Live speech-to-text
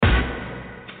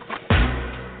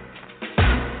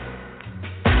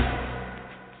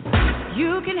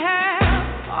You can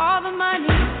have all the money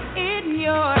in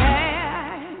your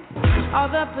hand, all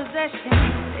the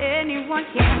possessions anyone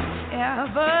can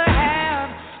ever have,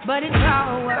 but it's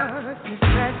all worthless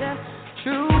treasure.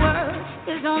 True worth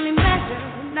is only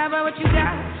measured not by what you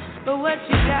got, but what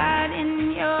you got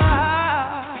in your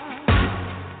heart.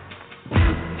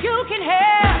 You can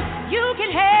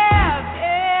have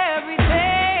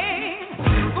everything,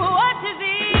 but what does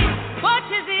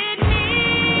it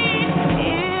mean?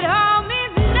 It all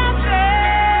means nothing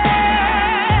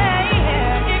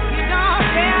if you don't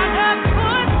stand up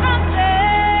for something.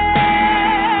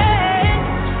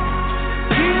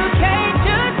 You can't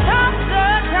just top the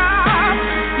top,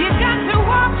 you got to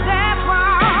walk that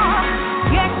walk.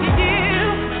 Yes, you do.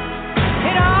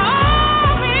 It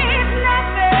all means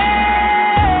nothing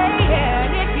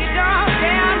if you don't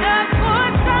stand up for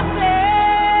something.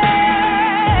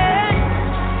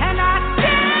 And I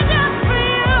stand up for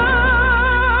you.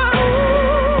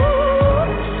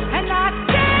 And I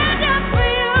stand up for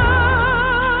you.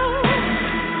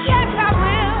 Yes, I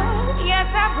will. Yes,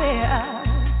 I will.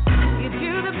 You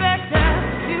do the best that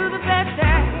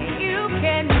you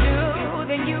can do.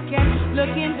 Then you can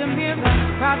look in the mirror,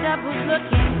 proud of who's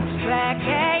looking back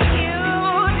at you.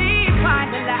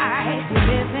 Define the life you're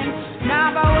living,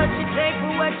 not by what you take,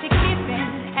 but what you're keeping.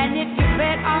 And if you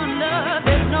bet on love,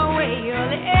 there's no way you'll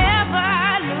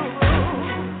ever lose.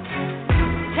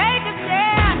 Take a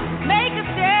stand, make a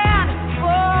stand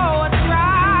for what's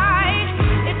right.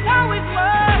 It's always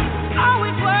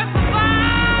worth the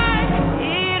fight.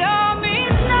 It all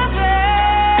means nothing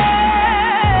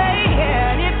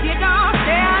if you don't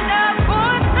stand up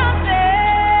for something.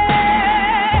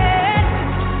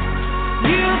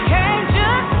 You can't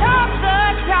just top the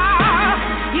top,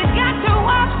 you got to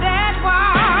walk that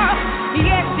walk.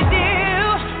 Yes, you do.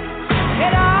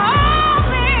 It all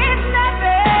means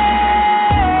nothing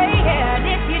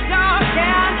if you don't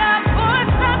stand up for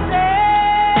something.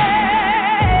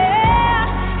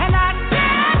 And I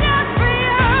stand up for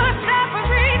you,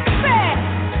 self-respect,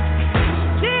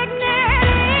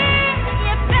 dignity.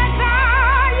 If that's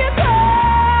all you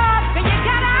got, then you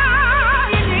got all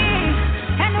you need.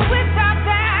 And without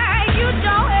that, you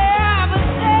don't ever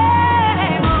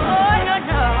say, oh,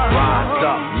 no. Rise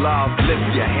up, love,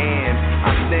 lift your hand.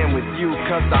 I stand with you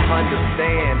cause I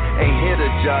understand. Ain't here to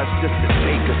judge, just to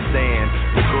take a stand.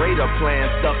 The greater plans,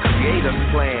 the creator's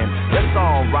plan. Let's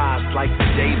all rise like the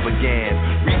day began.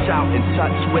 Reach out and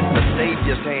touch with the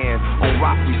Savior's hand. On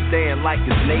rock we stand like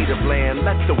his native land.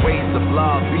 Let the ways of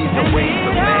love be the ways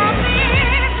of man.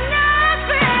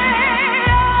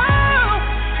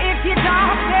 If you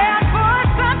don't stand for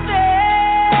something,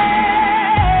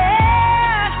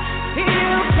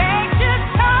 you can't just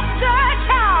talk the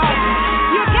talk.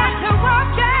 You got to walk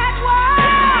that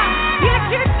walk. Yes,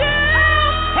 you do.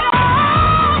 It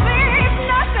all means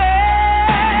nothing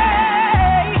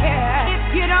if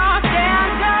you don't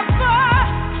stand up for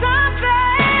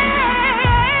something.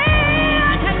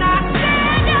 And I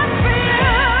stand up for you.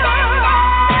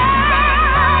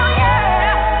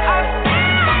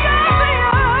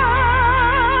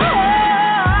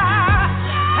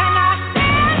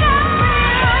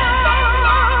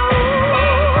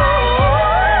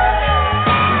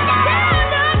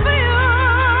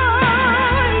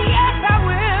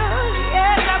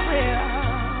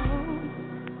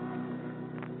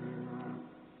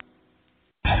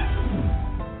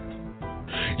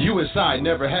 USI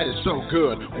never had it so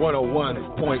good.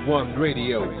 101.1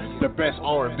 Radio, the best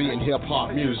R&B and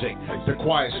hip-hop music. The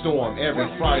Quiet Storm every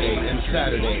Friday and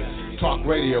Saturday. Talk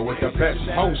radio with the best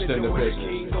host in the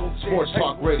business. Sports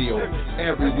Talk Radio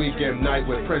every weekend night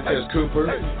with Princess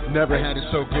Cooper. Never had it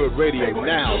so good radio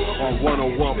now on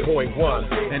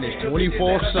 101.1, and it's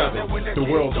 24/7. The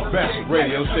world's best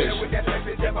radio station.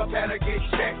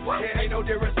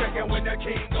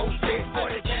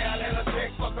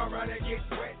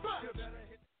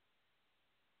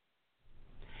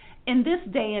 In this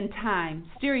day and time,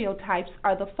 stereotypes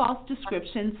are the false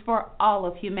descriptions for all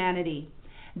of humanity.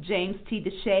 James T.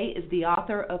 DeShay is the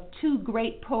author of 2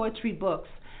 great poetry books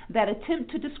that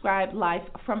attempt to describe life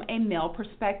from a male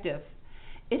perspective.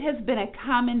 It has been a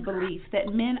common belief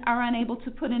that men are unable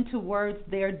to put into words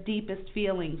their deepest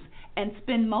feelings and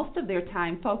spend most of their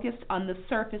time focused on the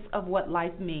surface of what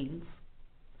life means.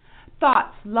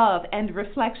 Thoughts, love, and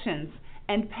reflections,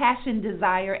 and passion,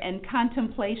 desire, and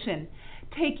contemplation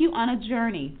take you on a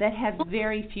journey that has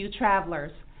very few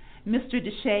travelers. Mr.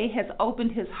 DeShay has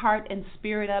opened his heart and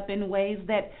spirit up in ways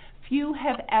that few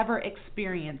have ever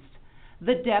experienced.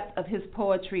 The depth of his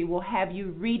poetry will have you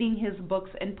reading his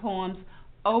books and poems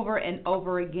over and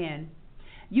over again.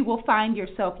 You will find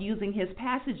yourself using his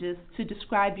passages to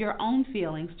describe your own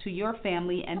feelings to your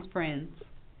family and friends.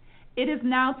 It is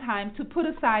now time to put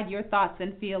aside your thoughts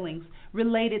and feelings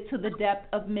related to the depth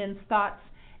of men's thoughts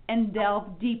and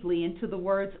delve deeply into the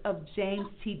words of James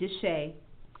T. DeShay.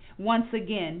 Once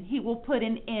again, he will put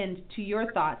an end to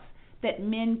your thoughts that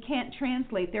men can't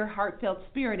translate their heartfelt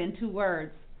spirit into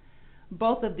words.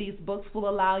 Both of these books will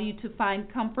allow you to find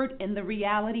comfort in the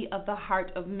reality of the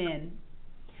heart of men.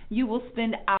 You will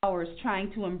spend hours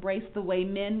trying to embrace the way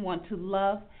men want to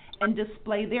love and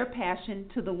display their passion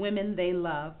to the women they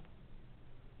love.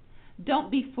 Don't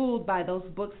be fooled by those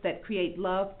books that create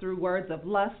love through words of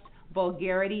lust,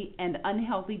 vulgarity, and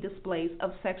unhealthy displays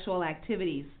of sexual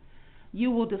activities.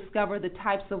 You will discover the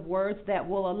types of words that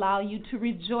will allow you to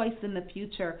rejoice in the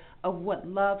future of what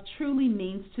love truly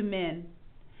means to men.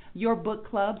 Your book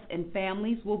clubs and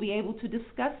families will be able to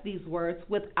discuss these words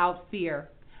without fear.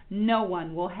 No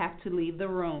one will have to leave the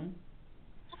room.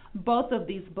 Both of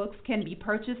these books can be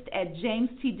purchased at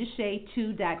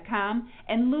jamestdeshay2.com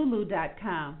and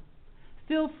lulu.com.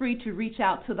 Feel free to reach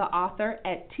out to the author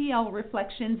at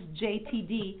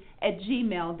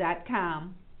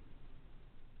tlreflectionsjtd@gmail.com.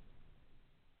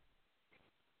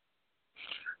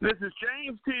 This is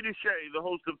James T. DeShay, the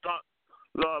host of Thought,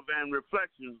 Love, and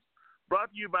Reflections, brought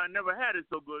to you by Never Had It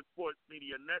So Good Sports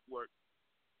Media Network.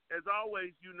 As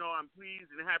always, you know I'm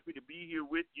pleased and happy to be here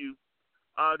with you,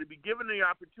 to be given the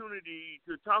opportunity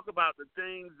to talk about the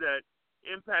things that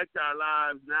impact our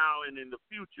lives now and in the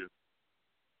future.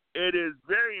 It is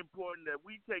very important that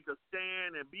we take a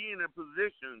stand and be in a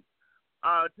position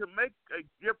to make a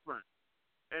difference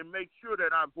and make sure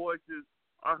that our voices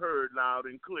are heard loud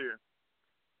and clear.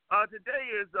 Today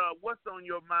is What's on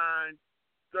Your Mind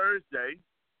Thursday,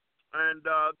 and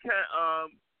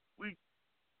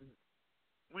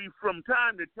we from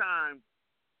time to time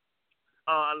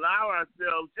allow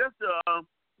ourselves just to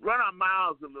run our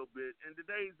mouths a little bit, and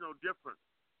today is no different.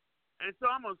 And so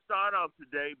I'm going to start off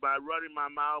today by running my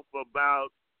mouth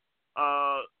about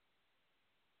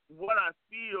what I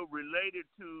feel related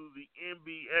to the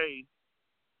NBA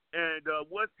and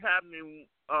what's happening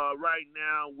right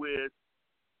now with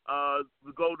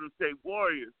the Golden State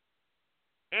Warriors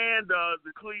and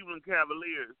the Cleveland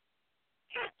Cavaliers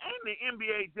and the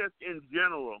NBA just in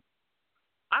general.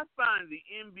 I find the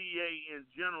NBA in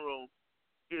general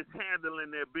is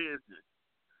handling their business.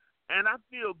 And I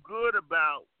feel good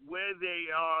about where they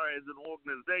are as an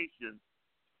organization.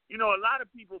 You know, a lot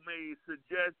of people may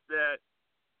suggest that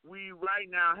we right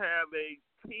now have a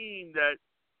team that's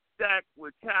stacked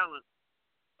with talent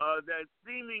that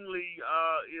seemingly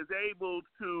is able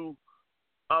to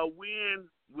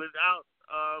win without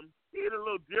see it a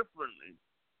little differently.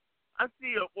 I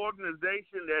see an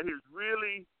organization that has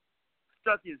really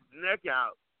stuck its neck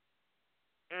out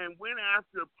and went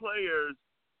after players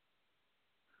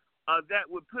that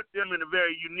would put them in a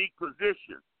very unique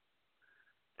position.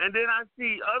 And then I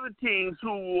see other teams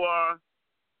who are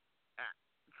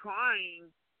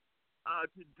trying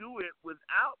to do it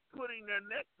without putting their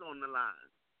necks on the line.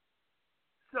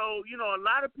 So, you know, a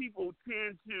lot of people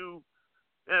tend to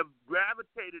have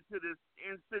gravitated to this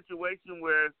situation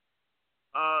where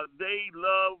they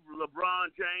love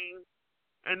LeBron James,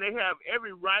 and they have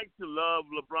every right to love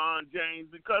LeBron James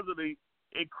because of the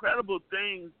incredible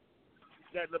things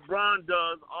that LeBron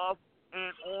does off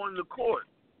and on the court.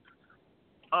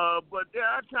 But there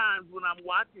are times when I'm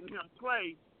watching him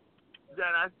play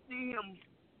that I see him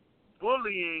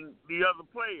bullying the other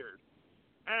players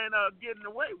and getting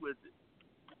away with it.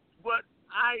 But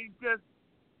I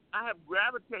have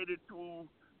gravitated to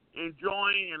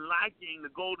enjoying and liking the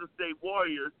Golden State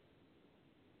Warriors,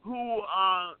 who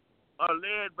are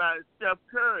led by Steph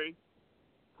Curry,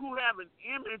 who have an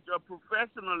image of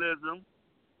professionalism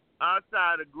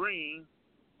outside of green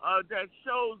that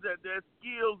shows that their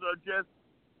skills are just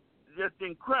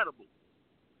incredible,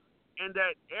 and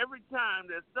that every time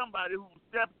there's somebody who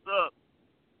steps up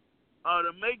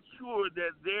to make sure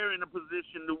that they're in a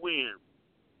position to win.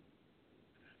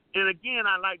 And again,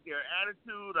 I like their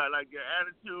attitude. I like their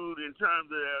attitude in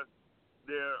terms of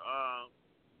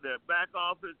their back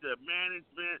office, their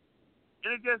management,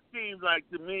 and it just seems like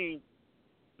to me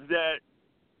that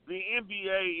the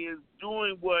NBA is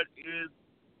doing what is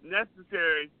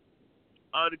necessary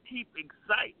to keep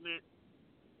excitement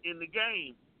in the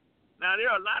game. Now, there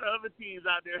are a lot of other teams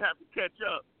out there who have to catch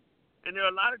up, and there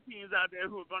are a lot of teams out there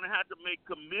who are going to have to make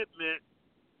commitment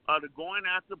to going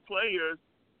after players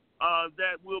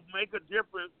that will make a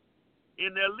difference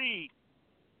in their league.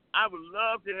 I would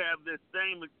love to have this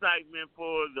same excitement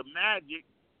for the Magic,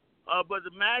 but the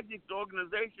Magic's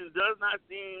organization does not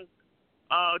seem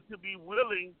to be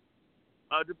willing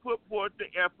to put forth the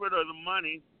effort or the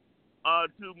money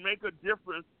to make a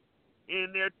difference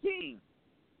in their team.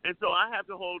 And so I have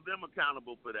to hold them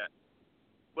accountable for that.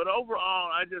 But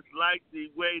overall, I just like the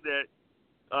way that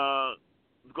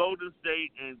Golden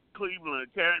State and Cleveland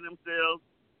are carrying themselves.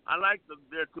 I like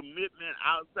their commitment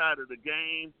outside of the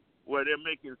game, where they're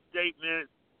making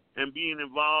statements and being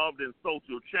involved in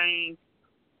social change.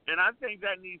 And I think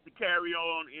that needs to carry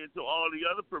on into all the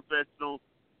other professional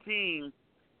teams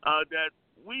that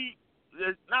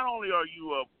not only are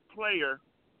you a player,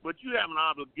 but you have an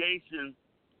obligation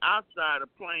outside of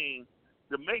playing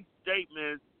to make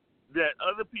statements that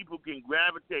other people can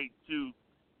gravitate to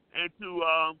and to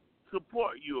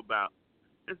support you about.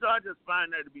 And so I just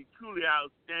find that to be truly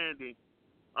outstanding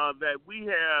that we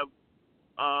have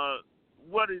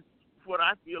what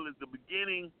I feel is the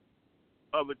beginning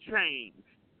of a change,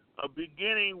 a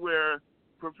beginning where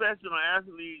professional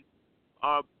athletes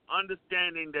are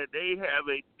understanding that they have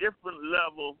a different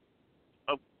level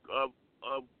of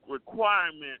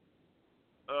requirement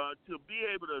to be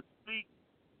able to speak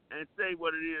and say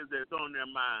what it is that's on their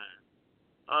mind.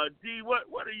 D,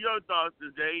 what are your thoughts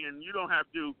today? And you don't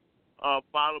have to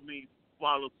follow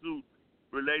suit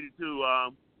related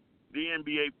to the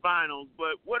NBA Finals,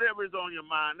 but whatever is on your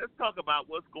mind, let's talk about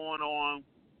what's going on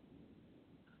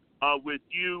with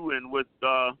you and with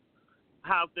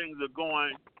how things are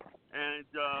going, and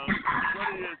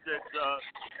what it is that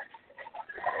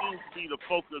seems to be the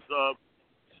focus of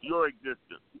your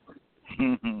existence.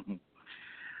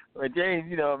 Well, James,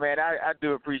 you know, man, I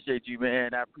do appreciate you,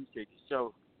 man. I appreciate the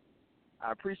show.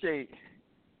 I appreciate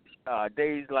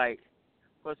days like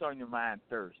What's on Your Mind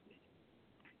Thursday.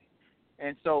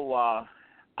 And so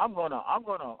I'm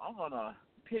gonna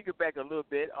piggyback a little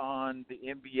bit on the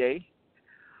NBA,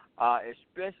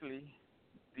 especially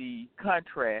the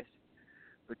contrast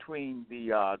between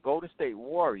the Golden State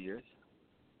Warriors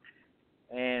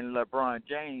and LeBron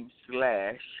James /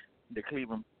 the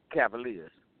Cleveland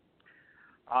Cavaliers.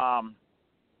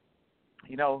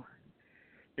 You know,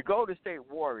 the Golden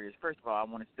State Warriors, first of all, I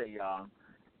want to say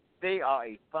they are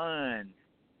a fun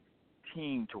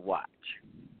team to watch.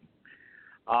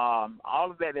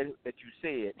 All of that you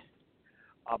said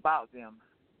about them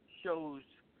shows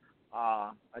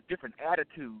a different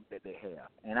attitude that they have,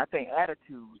 and I think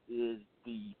attitude is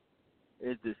the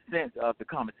sense of the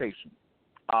conversation.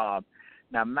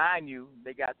 Now, mind you,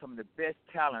 they got some of the best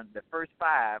talent. The first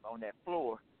five on that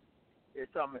floor is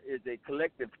a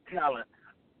collective talent,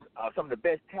 some of the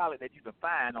best talent that you can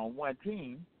find on one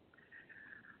team.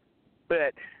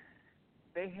 But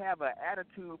they have an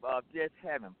attitude of just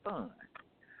having fun.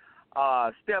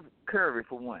 Steph Curry,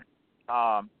 for one.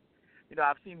 You know,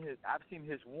 I've seen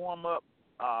his warm up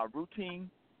routine,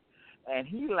 and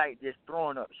he like just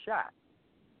throwing up shots.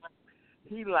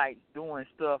 He like doing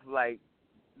stuff like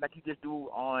you just do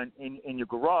in your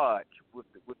garage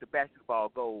with the basketball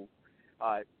goal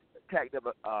tacked up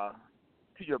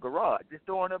to your garage, just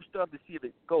throwing up stuff to see if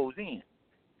it goes in.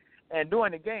 And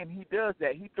during the game, he does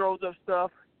that. He throws up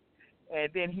stuff,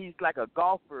 and then he's like a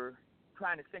golfer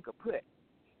trying to sink a putt.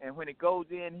 And when it goes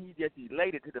in, he just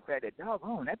elated to the fact that,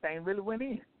 doggone, that thing really went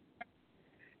in.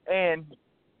 And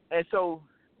so,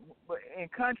 but in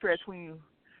contrast, when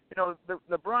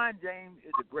LeBron James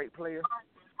is a great player,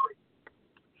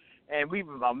 and we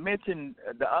mentioned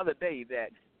the other day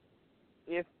that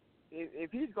if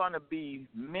he's going to be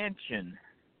mentioned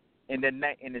in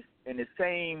the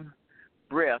same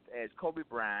breath as Kobe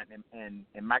Bryant and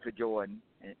Michael Jordan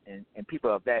and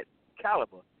people of that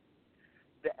caliber,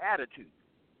 the attitude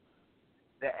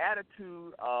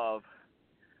of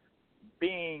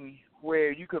being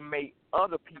where you can make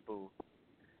other people,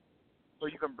 so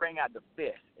you can bring out the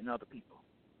best in other people,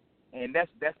 and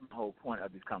that's my whole point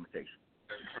of this conversation.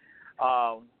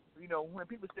 When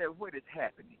people say, "What is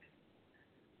happiness?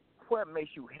 What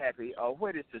makes you happy? Or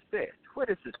what is success? What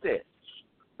is success?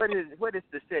 What is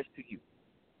success to you?"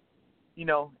 You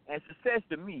know, and success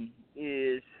to me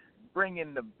is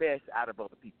bringing the best out of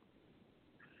other people.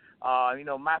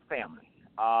 My family.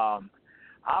 I'm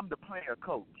the player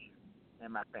coach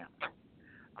in my family.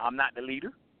 I'm not the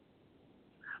leader.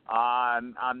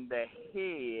 I'm the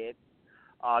head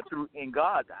in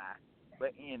God's eye,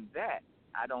 but in that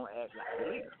I don't act like a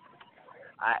leader.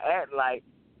 I act like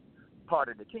part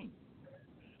of the team.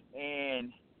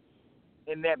 And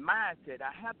in that mindset,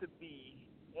 I have to be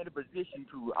in a position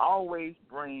to always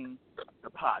bring the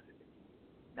positive.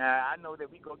 Now, I know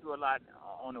that we go through a lot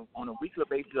on a weekly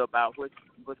basis about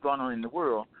what's going on in the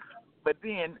world, but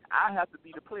then I have to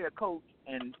be the player coach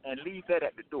and leave that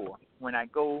at the door when I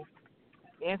go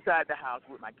inside the house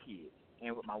with my kids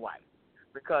and with my wife.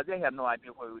 because they have no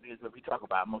idea what it is that we talk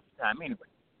about most of the time anyway.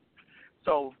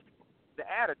 So the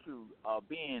attitude of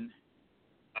being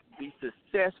the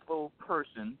successful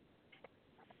person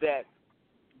that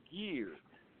geared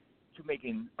to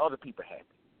making other people happy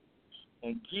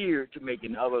and geared to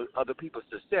making other people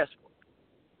successful.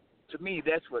 To me,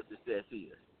 that's what success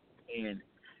is. And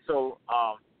so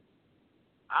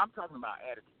I'm talking about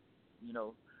attitude. You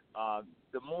know,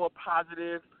 the more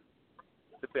positive,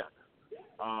 the better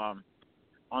on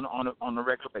a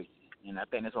regular basis. And I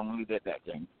think that's what I'm going to leave it at that,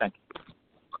 James. Thank you.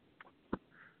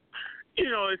 You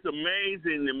know, it's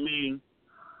amazing to me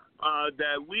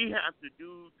that we have to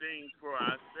do things for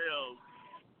ourselves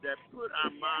that put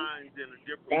our minds in a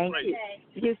different place.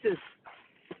 Yes, sir.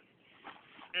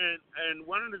 And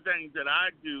one of the things that I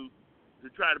do to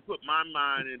try to put my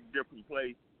mind in a different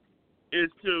place is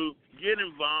to get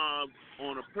involved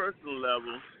on a personal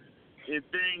level in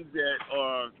things that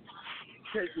are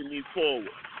taking me forward.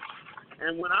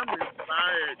 And when I'm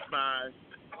inspired by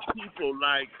people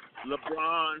like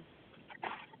LeBron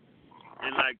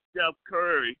and like Steph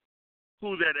Curry,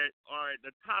 who that are at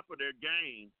the top of their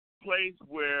game, place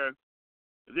where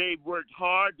they've worked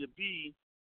hard to be,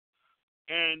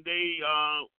 and they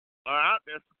are out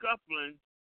there scuffling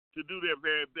to do their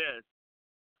very best.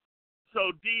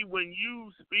 So, D, when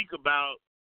you speak about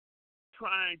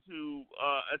trying to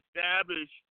establish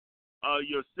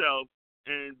yourself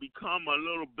and become a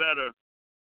little better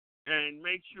and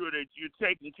make sure that you're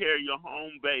taking care of your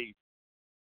home base,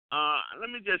 let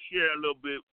me just share a little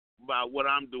bit about what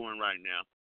I'm doing right now.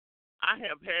 I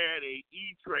have had a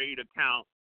E-Trade account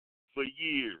for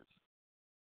years,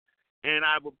 and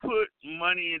I would put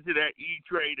money into that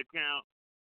E-Trade account,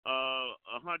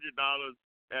 $100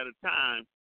 at a time,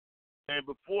 and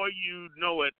before you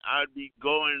know it, I'd be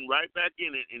going right back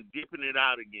in it and dipping it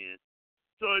out again.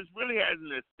 So it really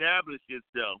hasn't established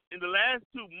itself. In the last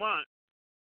 2 months,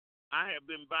 I have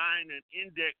been buying an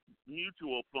index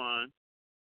mutual fund,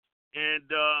 and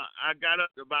I got up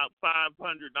to about $500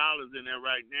 in there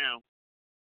right now.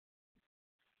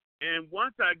 And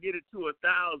once I get it to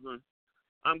 1,000,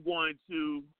 I'm going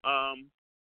to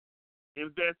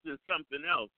invest in something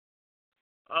else.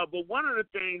 But one of the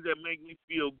things that make me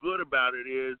feel good about it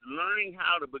is learning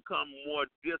how to become more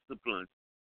disciplined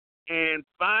and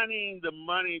finding the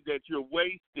money that you're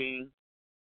wasting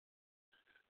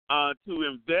to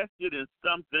invest it in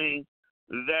something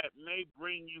that may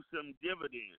bring you some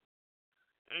dividends.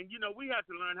 And, you know, we have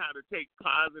to learn how to take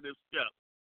positive steps.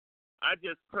 I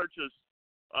just purchased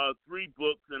 3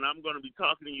 books, and I'm going to be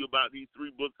talking to you about these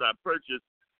 3 books I purchased,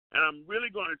 and I'm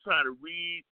really going to try to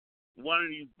read one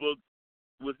of these books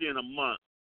within a month.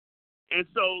 And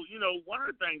so, you know, one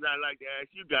of the things I like to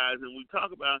ask you guys, and we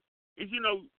talk about, is, you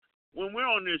know, when we're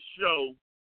on this show,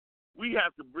 we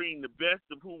have to bring the best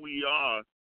of who we are,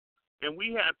 and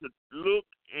we have to look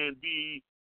and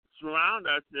surround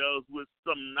ourselves with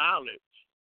some knowledge.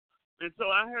 And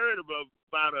so I heard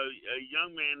about a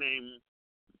young man named,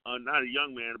 not a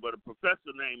young man, but a professor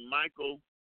named Michael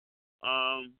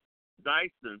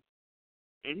Dyson,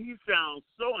 and he sounds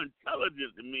so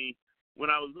intelligent to me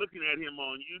when I was looking at him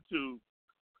on YouTube.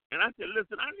 And I said,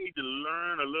 listen, I need to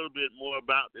learn a little bit more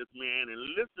about this man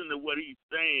and listen to what he's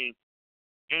saying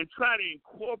and try to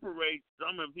incorporate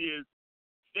some of his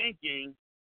thinking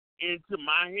into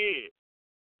my head.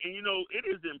 And, you know, it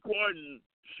is important,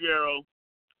 Cheryl,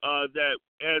 that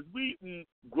as we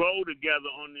grow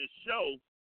together on this show,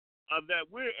 that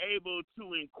we're able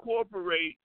to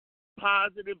incorporate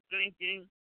positive thinking.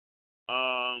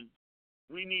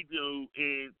 We need to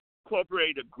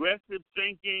incorporate aggressive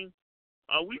thinking.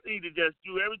 We need to just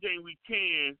do everything we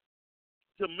can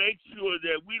to make sure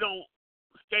that we don't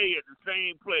stay at the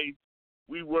same place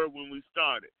we were when we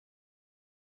started.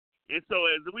 And so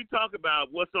as we talk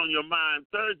about what's on your mind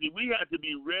Thursday, we have to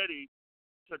be ready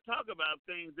to talk about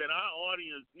things that our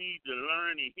audience need to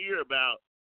learn and hear about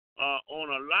on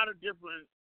a lot of different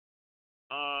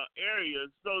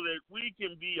areas so that we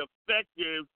can be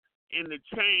effective in the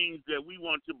change that we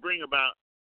want to bring about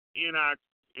in our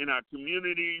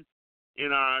communities,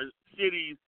 in our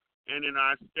cities, and in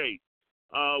our state.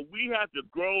 We have to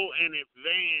grow and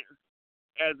advance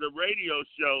as a radio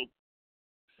show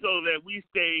so that we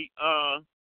stay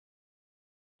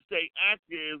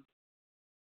active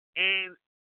and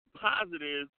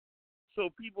positive so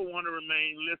people want to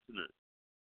remain listeners.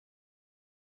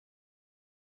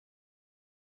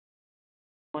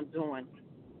 Doing.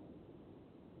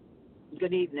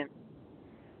 Good evening.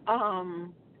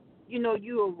 You know,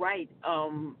 you are right.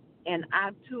 And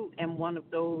I, too, am one of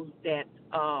those that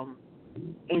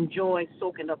enjoy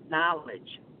soaking up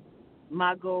knowledge.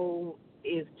 My goal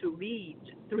is to read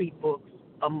 3 books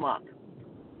a month.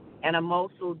 And I'm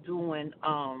also doing,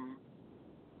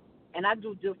 and I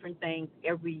do different things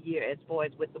every year as far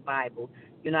as with the Bible.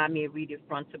 You know, I may read it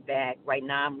front to back. Right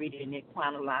now I'm reading it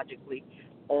chronologically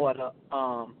order,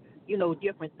 you know,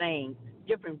 different things,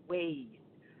 different ways,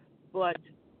 but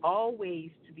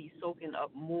always to be soaking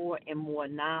up more and more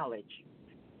knowledge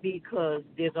because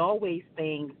there's always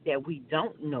things that we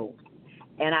don't know.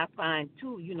 And I find,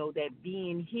 too, you know, that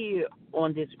being here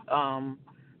on this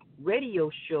radio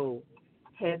show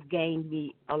has gained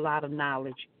me a lot of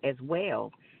knowledge as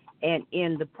well. And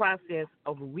in the process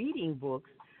of reading books,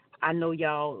 I know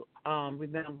y'all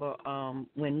remember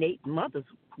when Nate Mothers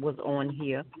was on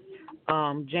here,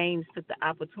 James took the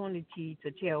opportunity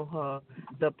to tell her,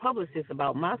 the publicist,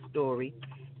 about my story,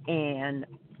 and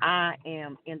I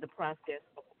am in the process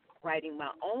of writing my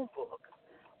own book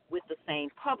with the same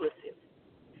publicist.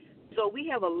 So we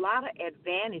have a lot of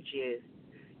advantages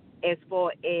as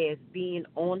far as being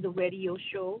on the radio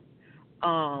show,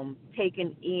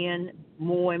 taking in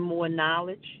more and more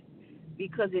knowledge,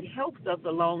 because it helps us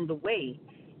along the way.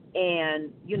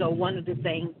 And, you know, one of the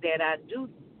things that I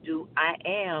do, I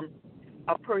am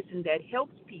a person that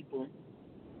helps people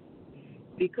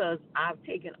because I've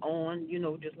taken on, you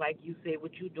know, just like you said,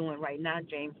 what you're doing right now,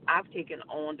 James, I've taken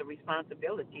on the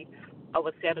responsibility of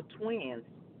a set of twins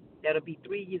that'll be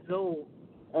 3 years old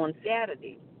on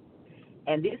Saturday.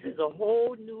 And this is a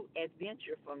whole new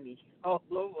adventure for me all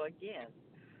over again.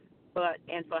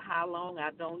 And for how long,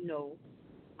 I don't know.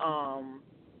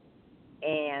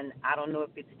 And I don't know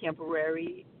if it's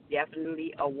temporary,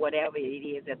 definitely, or whatever it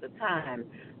is at the time.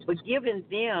 But giving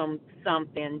them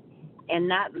something and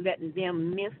not letting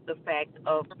them miss the fact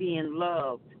of being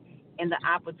loved and the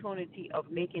opportunity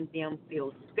of making them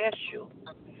feel special.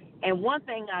 And one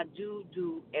thing I do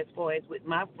as far as with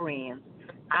my friends,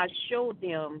 I show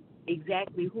them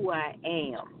exactly who I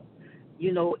am.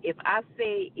 You know, if I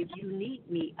say, if you need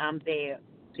me, I'm there,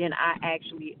 then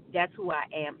that's who I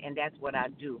am, and that's what I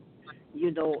do.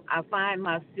 You know, I find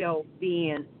myself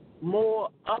being more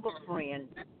of a friend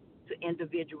to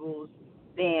individuals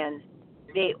than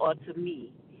they are to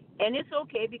me. And it's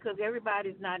okay because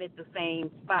everybody's not at the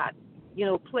same spot, you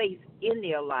know, place in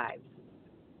their lives.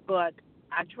 But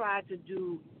I tried to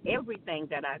do everything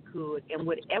that I could and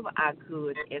whatever I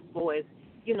could as far as,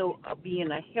 you know,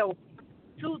 being a help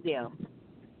to them.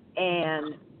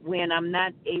 And when I'm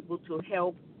not able to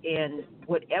help in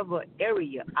whatever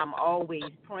area, I'm always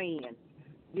praying,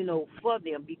 you know, for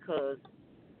them, because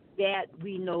that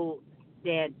we know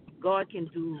that God can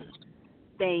do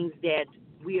things that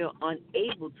we are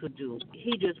unable to do.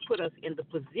 He just put us in the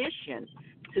position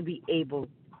to be able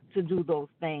to do those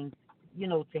things, you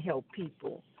know, to help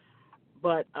people.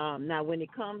 But now when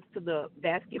it comes to the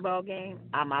basketball game,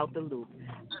 I'm out the loop.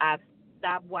 I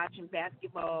stopped watching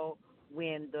basketball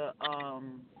when the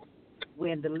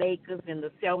Lakers and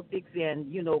the Celtics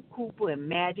and, you know, Cooper and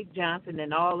Magic Johnson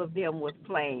and all of them was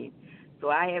playing. So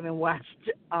I haven't watched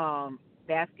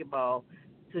basketball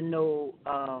to know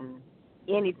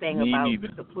anything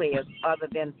about the players other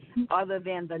than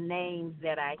the names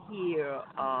that I hear,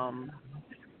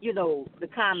 you know, the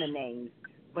common names.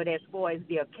 But as far as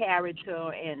their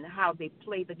character and how they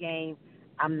play the game,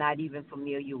 I'm not even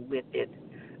familiar with it.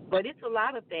 But it's a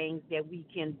lot of things that we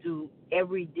can do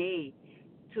every day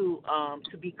to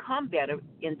become better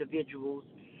individuals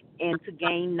and to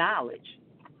gain knowledge.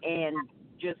 And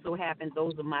just so happens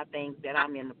those are my things that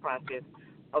I'm in the process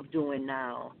of doing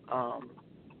now,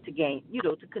 to gain, you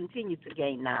know, to continue to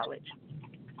gain knowledge.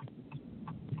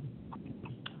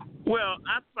 Well,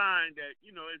 I find that,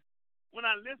 you know, it's, when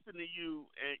I listen to you,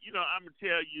 and, you know, I'm going to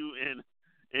tell you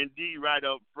and D right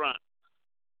up front,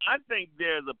 I think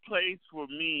there's a place for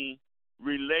me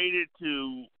related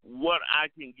to what I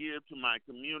can give to my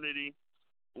community,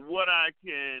 what I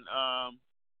can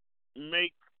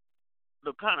make,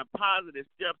 the kind of positive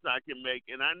steps I can make,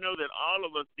 and I know that all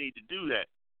of us need to do that.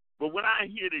 But when I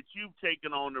hear that you've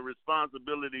taken on the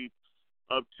responsibility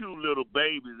of two little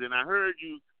babies, and I heard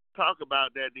you talk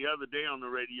about that the other day on the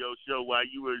radio show while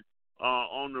you were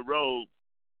on the road,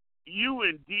 you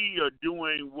and D are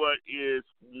doing what is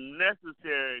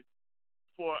necessary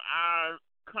for our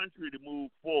country to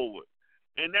move forward,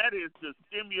 and that is to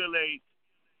stimulate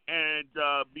and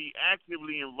be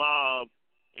actively involved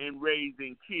in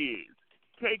raising kids,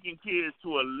 taking kids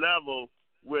to a level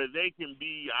where they can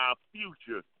be our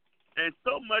future. And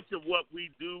so much of what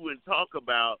we do and talk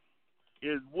about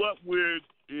is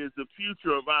is the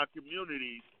future of our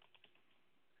communities.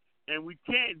 And we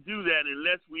can't do that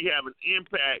unless we have an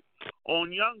impact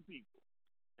on young people.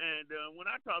 And when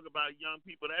I talk about young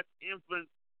people, that's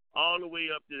infants all the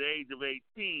way up to the age of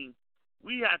 18.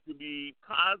 we have to be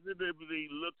positively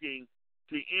looking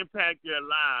to impact their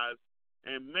lives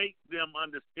and make them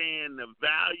understand the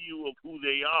value of who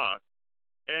they are.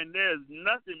 And there's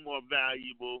nothing more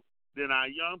valuable than our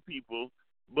young people,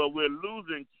 but we're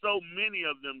losing so many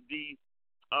of them,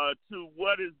 to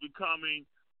what is becoming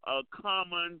a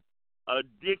common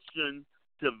addiction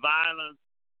to violence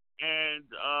and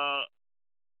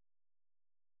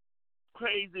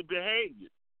crazy behavior.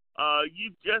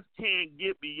 You just can't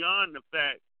get beyond the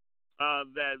fact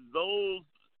that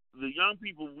the young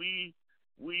people we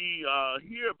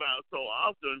hear about so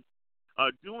often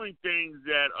are doing things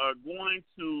that are going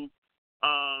to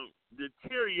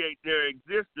deteriorate their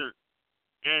existence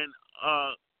and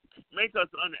make us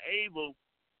unable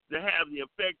to have the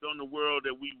effect on the world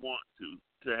that we want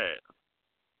to have.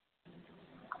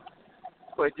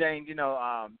 Well, James,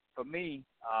 for me,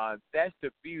 that's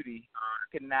the beauty,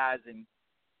 recognizing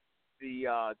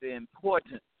the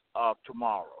importance of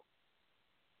tomorrow.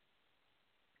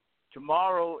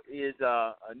 Tomorrow is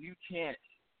a new chance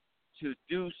to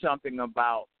do something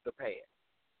about the past.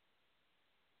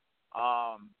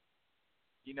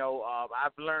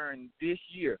 I've learned this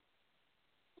year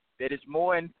that it's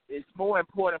more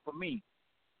important for me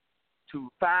to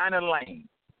find a lane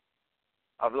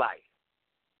of life,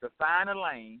 to find a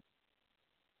lane,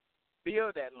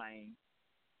 build that lane,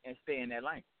 and stay in that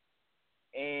lane.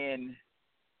 And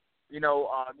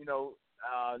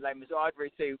like Ms.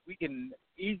 Audrey said, we can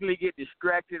easily get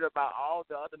distracted about all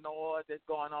the other noise that's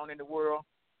going on in the world,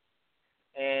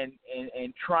 and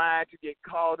try to get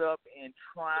caught up and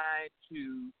trying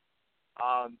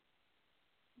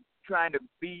to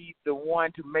be the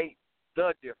one to make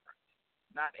the difference,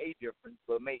 not a difference,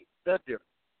 but make the difference.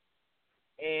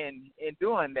 And in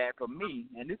doing that, for me,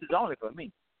 and this is only for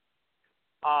me,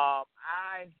 I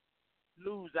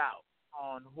lose out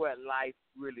on what life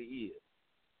really is.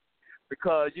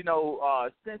 Because,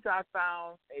 since I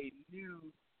found a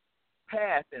new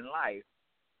path in life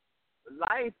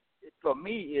for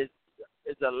me is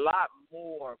a lot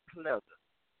more pleasant.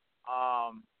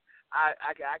 I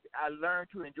learned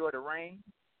to enjoy the rain.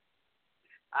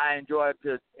 I enjoy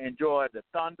the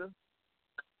thunder.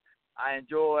 I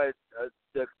enjoy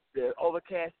the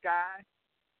overcast sky.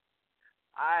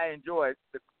 I enjoy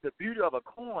the beauty of a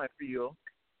cornfield,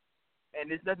 and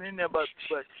there's nothing in there but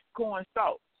corn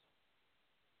stalks.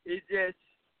 It's just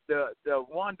the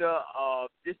wonder of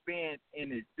just being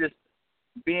in existence,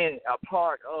 being a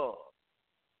part of.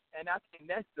 And I think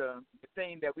that's the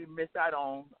thing that we miss out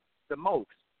on the most.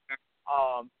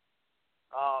 I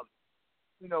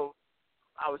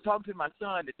was talking to my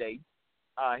son today.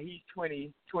 He's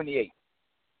 28,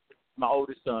 my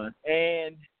oldest son,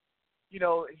 and he's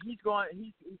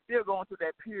still going through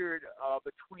that period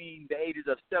between the ages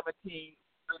of 17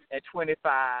 and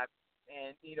 25,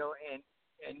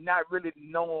 and not really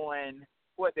knowing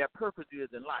what their purpose is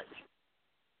in life.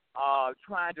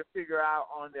 Trying to figure out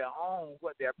on their own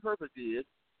what their purpose is,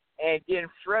 and getting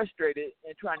frustrated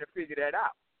and trying to figure that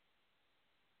out.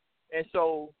 And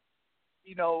so,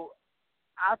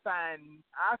 I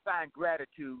find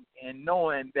gratitude in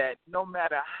knowing that no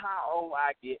matter how old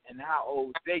I get and how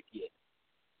old they get,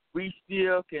 we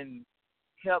still can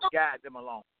help guide them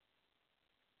along.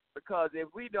 Because if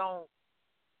we don't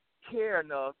care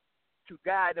enough to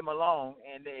guide them along,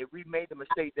 and if we made the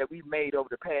mistake that we made over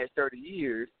the past 30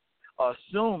 years,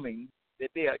 assuming that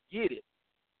they'll get it,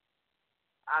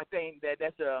 I think that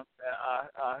that's a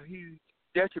huge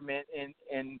detriment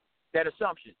in that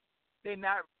assumption.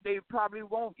 They probably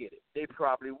won't get it. They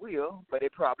probably will, but they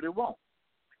probably won't.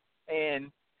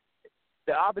 And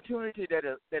the opportunity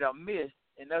that are missed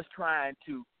in us trying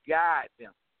to guide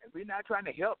them, and we're not trying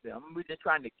to help them, we're just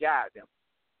trying to guide them.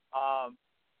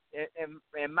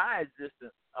 In my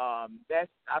existence, I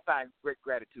find great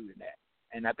gratitude in that,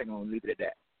 and I think I'm gonna leave it at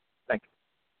that. Thank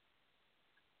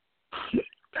you.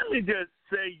 Let me just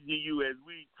say to you, as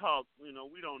we talk, we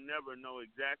don't never know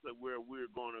exactly where we're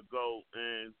going to go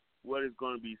and what is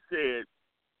going to be said,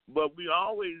 but we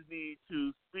always need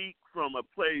to speak from a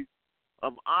place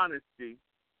of honesty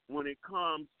when it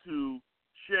comes to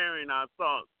sharing our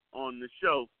thoughts on the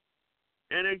show.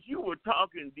 And as you were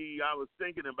talking, Dee, I was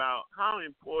thinking about how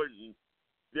important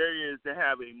there is to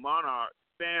have a monarch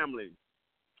family,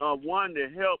 one to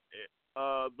help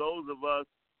those of us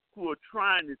who are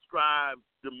trying to strive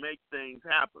to make things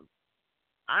happen.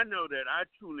 I know that I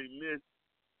truly miss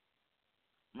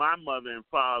my mother and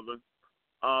father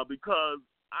because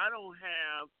I don't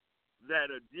have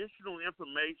that additional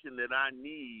information that I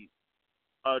need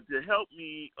to help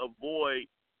me avoid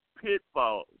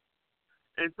pitfalls.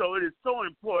 And so it is so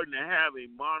important to have a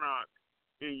monarch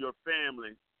in your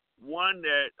family one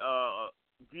that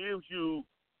gives you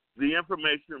the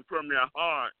information from their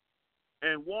heart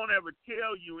and won't ever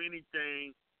tell you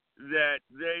anything that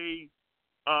they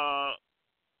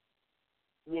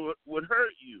would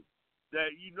hurt you.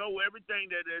 That you know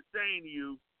everything that they're saying to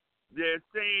you, they're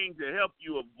saying to help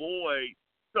you avoid.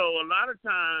 So a lot of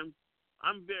times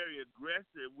I'm very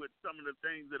aggressive with some of the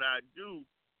things that I do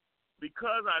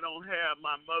because I don't have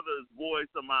my mother's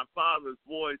voice or my father's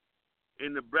voice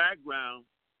in the background,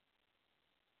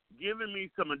 giving me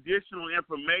some additional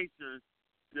information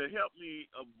to help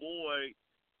me avoid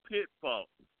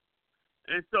pitfalls.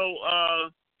 And so,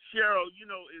 Cheryl, you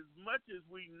know, as much as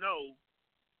we know,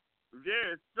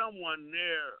 there is someone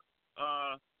there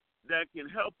that can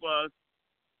help us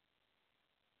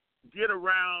get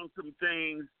around some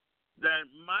things that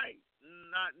might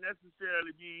not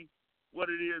necessarily be what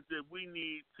it is that we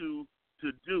need to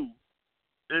do.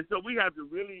 And so we have to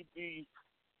really be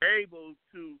able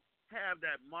to have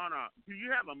that monarch. Do you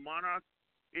have a monarch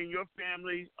in your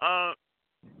family?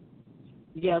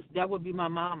 Yes, that would be my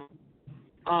mama.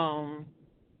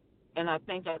 And I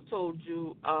think I told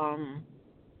you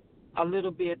a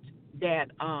little bit that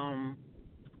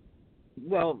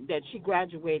that she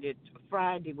graduated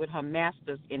Friday with her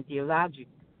master's in theology,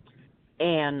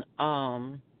 and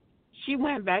she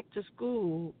went back to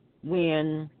school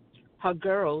when her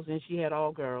girls, and she had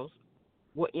all girls,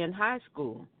 were in high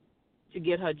school to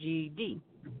get her GED.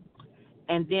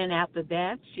 And then after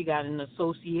that, she got an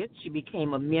associate. She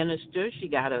became a minister. She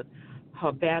got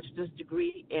her bachelor's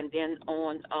degree. And then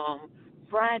on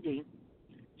Friday,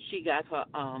 she got her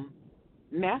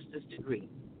master's degree.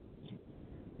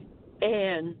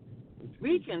 And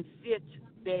we can sit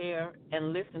there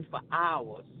and listen for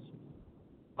hours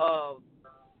of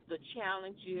the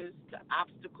challenges, the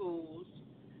obstacles,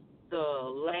 the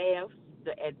laughs,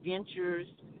 the adventures,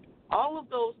 all of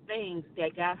those things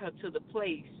that got her to the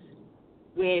place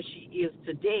where she is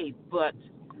today. But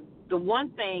the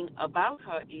one thing about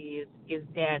her is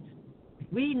that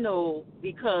we know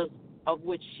because of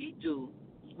what she do,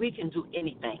 we can do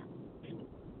anything.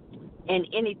 And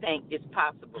anything is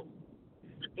possible,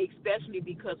 especially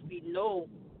because we know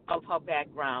of her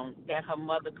background, that her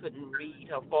mother couldn't read,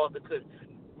 her father couldn't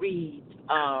read.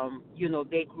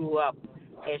 They grew up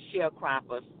as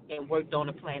sharecroppers and worked on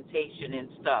a plantation and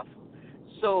stuff.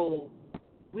 So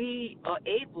we are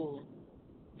able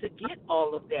to get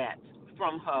all of that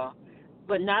from her,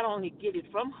 but not only get it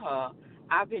from her,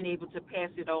 I've been able to pass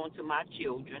it on to my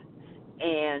children,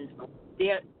 and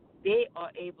they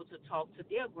are able to talk to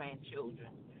their grandchildren.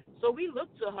 So we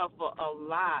look to her for a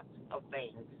lot of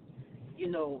things,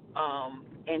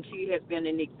 and she has been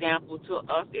an example to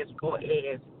us as far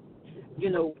as,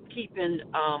 keeping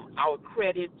our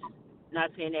credit.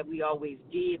 Not saying that we always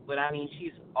did, but I mean,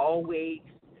 she's always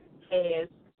has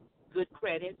good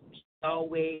credit. She's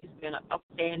always been an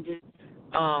upstanding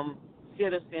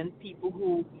citizen, people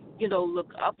who,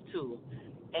 look up to.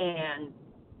 And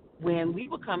when we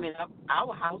were coming up,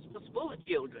 our house was full of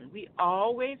children. We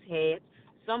always had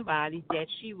somebody that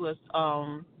she was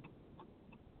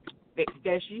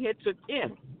that she had took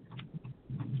in.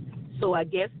 So I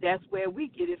guess that's where we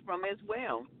get it from as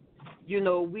well.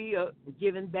 We are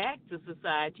giving back to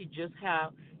society just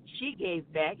how she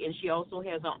gave back, and she also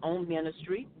has her own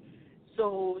ministry.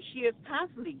 So she is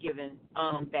constantly giving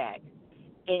back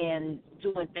and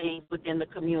doing things within the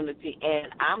community.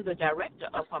 And I'm the director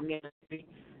of her ministry,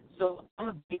 so I'm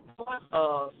a big part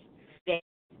of that,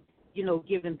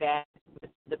 giving back to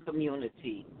the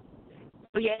community.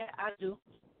 So yeah, I do.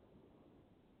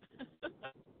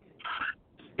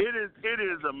 It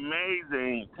is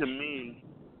amazing to me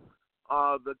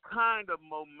the kind of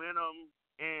momentum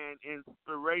and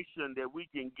inspiration that we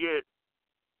can get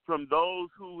from those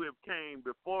who have came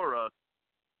before us.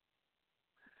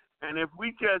 And if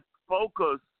we just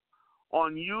focus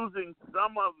on using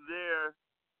some of their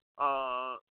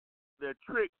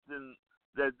tricks and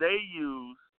that they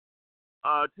use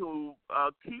to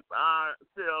keep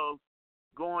ourselves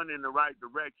going in the right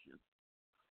direction.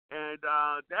 And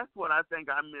that's what I think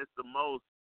I miss the most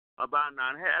about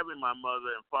not having my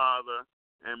mother and father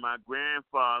and my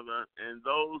grandfather and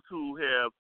those who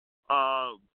have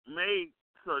made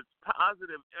such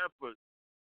positive efforts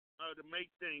to make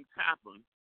things happen.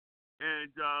 And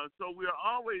so we're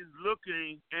always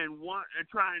looking and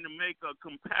trying to make a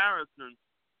comparison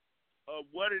of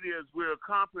what it is we're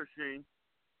accomplishing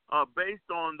based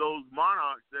on those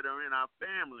monarchs that are in our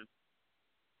family.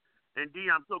 And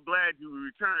Dee, I'm so glad you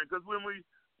returned, because when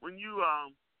you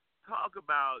talk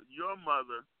about your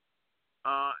mother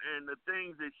and the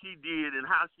things that she did and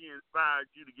how she inspired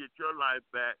you to get your life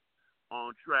back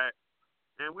on track,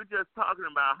 And we're just talking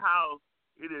about how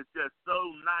it is just so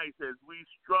nice as we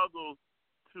struggle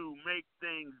to make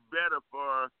things better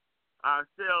for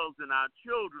ourselves and our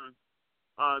children,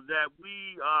 that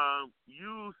we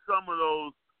use some of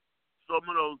those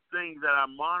things that our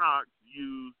monarchs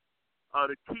use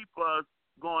to keep us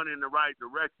going in the right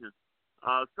direction.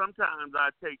 Sometimes I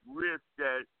take risks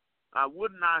that I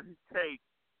would not take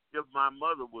if my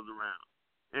mother was around.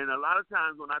 And a lot of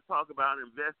times when I talk about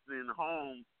investing in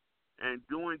homes and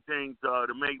doing things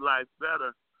to make life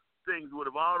better, things would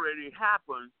have already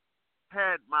happened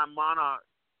had my monarch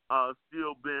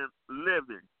still been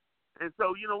living. And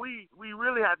so, we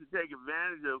really have to take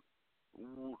advantage of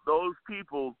those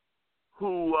people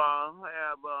who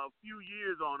have a few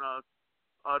years on us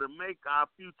to make our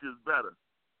futures better.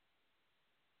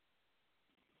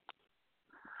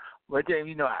 Well,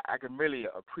 James, I can really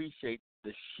appreciate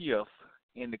the shift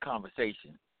in the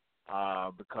conversation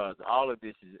because all of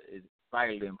this is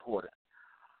vitally important.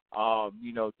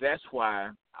 That's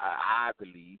why I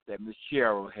believe that Miss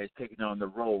Cheryl has taken on the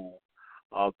role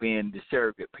of being the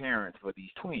surrogate parent for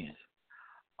these twins,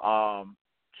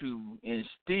 to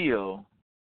instill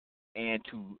and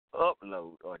to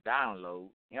upload or download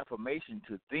information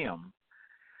to them,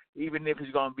 even if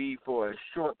it's going to be for a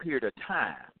short period of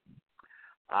time.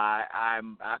 I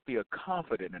feel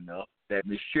confident enough that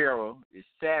Miss Cheryl is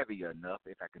savvy enough,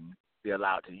 if I can be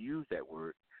allowed to use that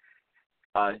word,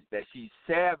 that she's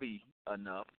savvy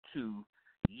enough to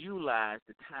utilize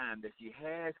the time that she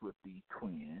has with these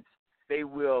twins. They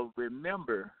will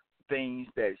remember things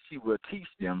that she will teach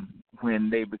them when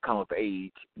they become of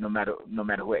age, no matter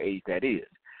what age that is.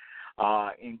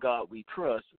 In God we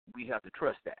trust. We have to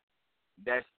trust that.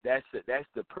 That's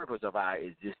the purpose of our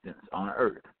existence on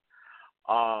earth.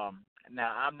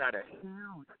 Now, I'm not a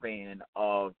huge fan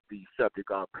of the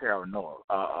subject of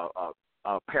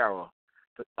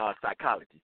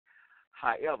parapsychology.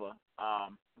 However,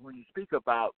 when you speak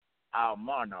about our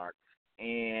monarchs,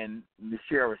 and Ms.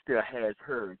 Cheryl still has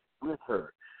hers with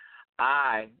her,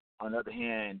 I, on the other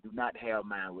hand, do not have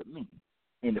mine with me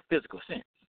in the physical sense.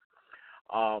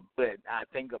 But I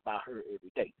think about her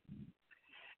every day.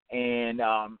 And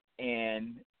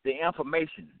the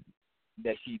information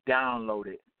that she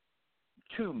downloaded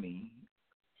to me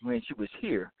when she was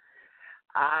here,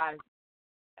 I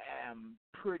am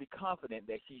pretty confident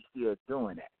that she's still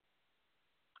doing that.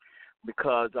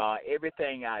 Because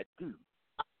everything I do,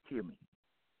 hear me,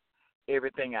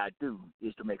 everything I do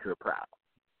is to make her proud.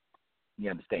 You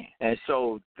understand? And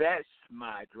so that's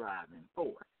my driving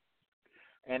force.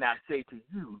 And I say to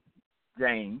you,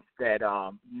 James, that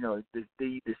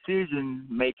the decision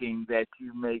making that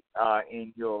you make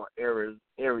in your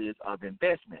areas of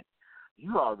investment,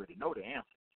 you already know the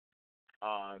answer.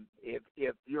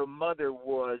 If your mother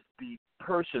was the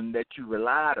person that you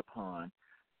relied upon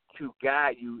to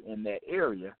guide you in that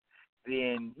area,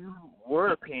 then you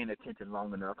were paying attention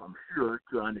long enough, I'm sure,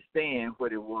 to understand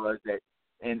what it was that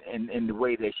and the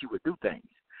way that she would do things.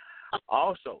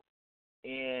 Also,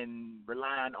 in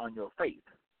relying on your faith,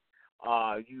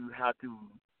 you have to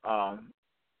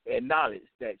acknowledge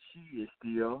that she is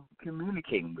still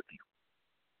communicating with you.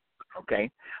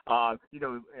 Okay, a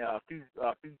few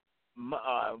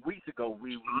weeks ago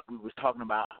we was talking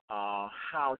about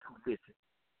how to listen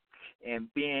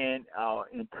and being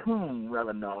in tune well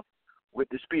enough with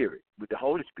the Spirit, with the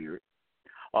Holy Spirit,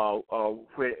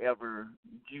 wherever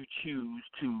you choose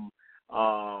to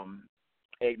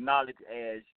acknowledge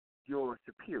as your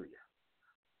superior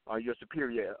or your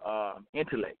superior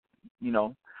intellect,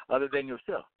 other than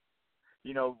yourself.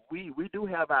 We do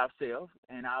have ourselves,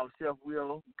 and ourself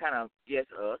will kind of guess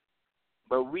us,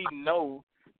 but we know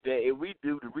that if we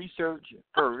do the research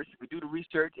first,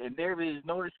 and there is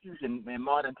no excuse in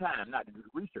modern time not to do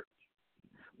the research.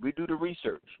 We do the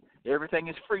research. Everything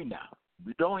is free now.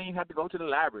 We don't even have to go to the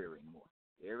library anymore.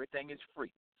 Everything is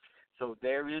free. So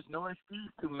there is no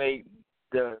excuse to make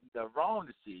the wrong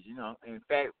decision. In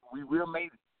fact, we will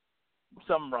make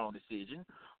some wrong decisions,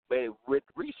 but with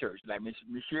research, like Ms.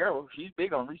 Cheryl, she's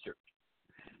big on research.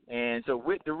 And so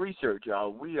with the research,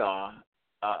 y'all, we are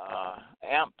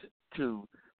amped to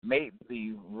make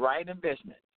the right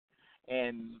investment.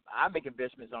 And I make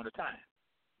investments all the time,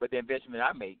 but the investment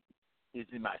I make is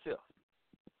in myself.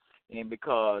 And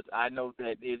because I know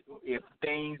that if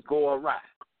things go awry,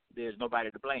 there's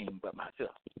nobody to blame but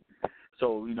myself.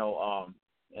 So,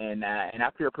 and I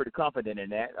feel pretty confident in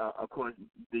that. Of course,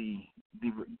 the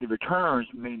returns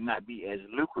may not be as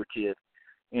lucrative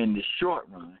in the short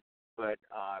run, but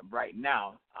right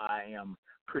now I am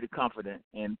pretty confident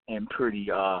and pretty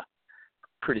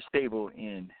stable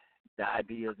in the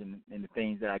ideas and the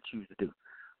things that I choose to do.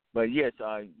 But yes,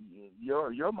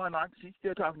 your monarch, she's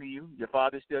still talking to you. Your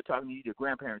father's still talking to you. Your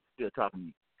grandparents are still talking to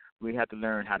you. We have to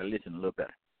learn how to listen a little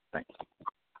better. Thanks.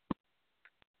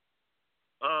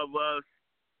 Of us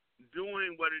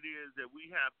doing what it is that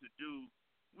we have to do,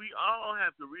 we all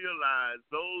have to realize,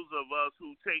 those of us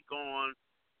who take on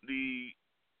the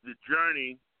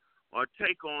journey or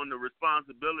take on the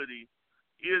responsibility,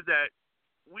 is that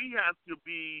we have to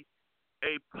be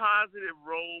a positive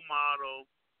role model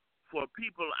for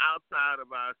people outside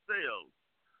of ourselves.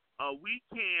 We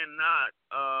cannot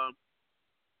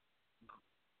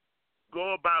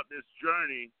go about this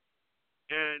journey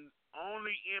and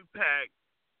only impact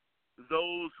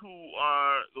those who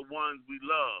are the ones we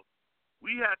love.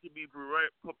 We have to be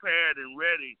prepared and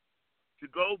ready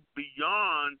to go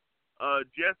beyond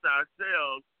just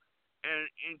ourselves and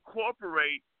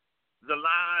incorporate the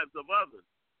lives of others.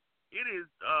 It is,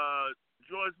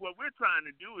 Joyce, what we're trying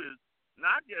to do is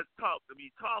not just talk to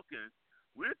be talking.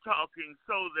 We're talking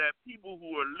so that people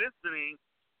who are listening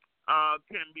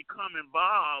can become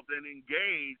involved and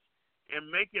engaged in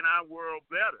making our world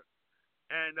better.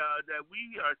 And that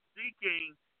we are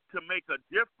seeking to make a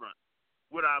difference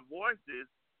with our voices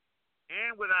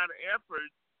and with our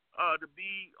efforts to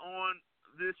be on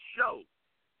this show.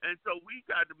 And so we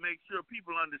got to make sure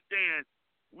people understand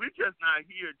we're just not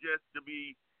here just to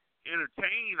be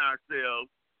entertaining ourselves.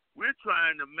 We're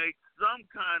trying to make some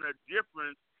kind of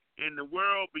difference in the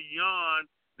world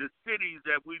beyond the cities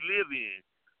that we live in.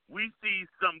 We see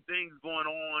some things going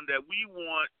on that we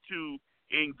want to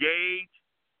engage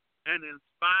and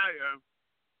inspire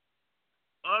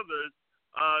others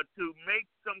to make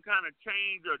some kind of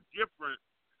change or difference,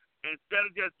 instead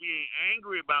of just being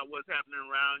angry about what's happening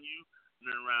around you.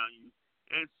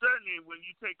 And certainly when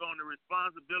you take on the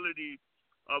responsibility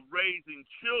of raising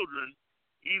children,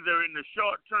 either in the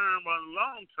short term or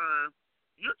long term,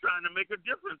 you're trying to make a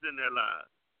difference in their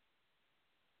lives.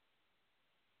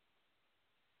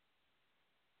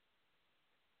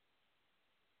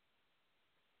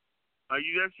 Are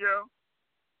you there, Cheryl?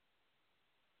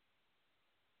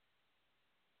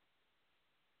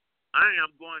 I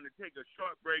am going to take a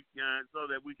short break, so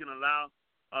that we can allow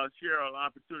Cheryl an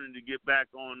opportunity to get back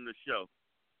on the show.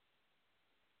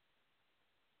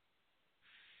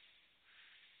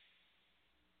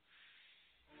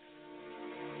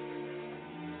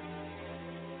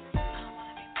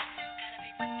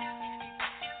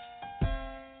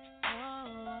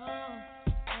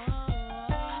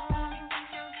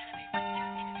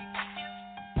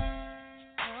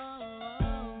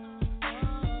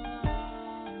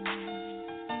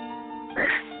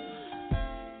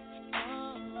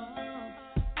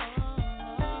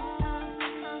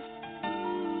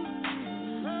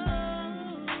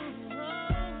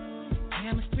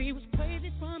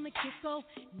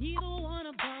 Neither one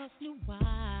of us knew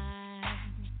why.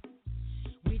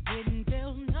 We didn't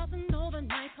build nothing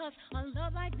overnight, 'cause a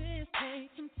love like this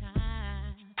takes some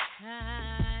time.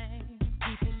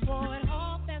 People swore it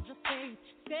off as a phase,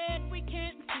 said we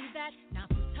can't see that. Now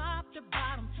from top to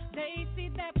bottom, they see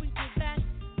that we did that.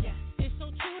 Yeah, it's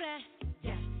so true that,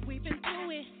 yeah, we've been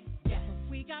through it. Yeah, but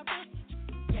we got risk.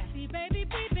 Yeah, see, baby,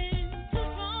 we've been too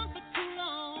strong for too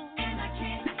long. And I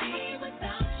can't be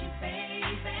without you, baby.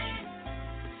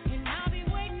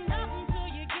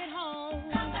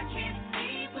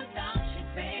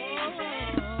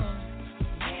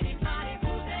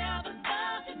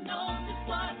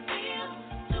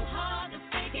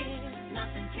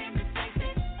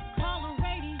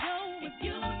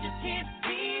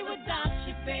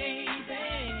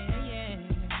 Baby, yeah.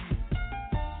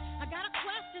 I got a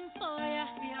question for you.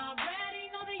 We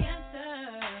already know.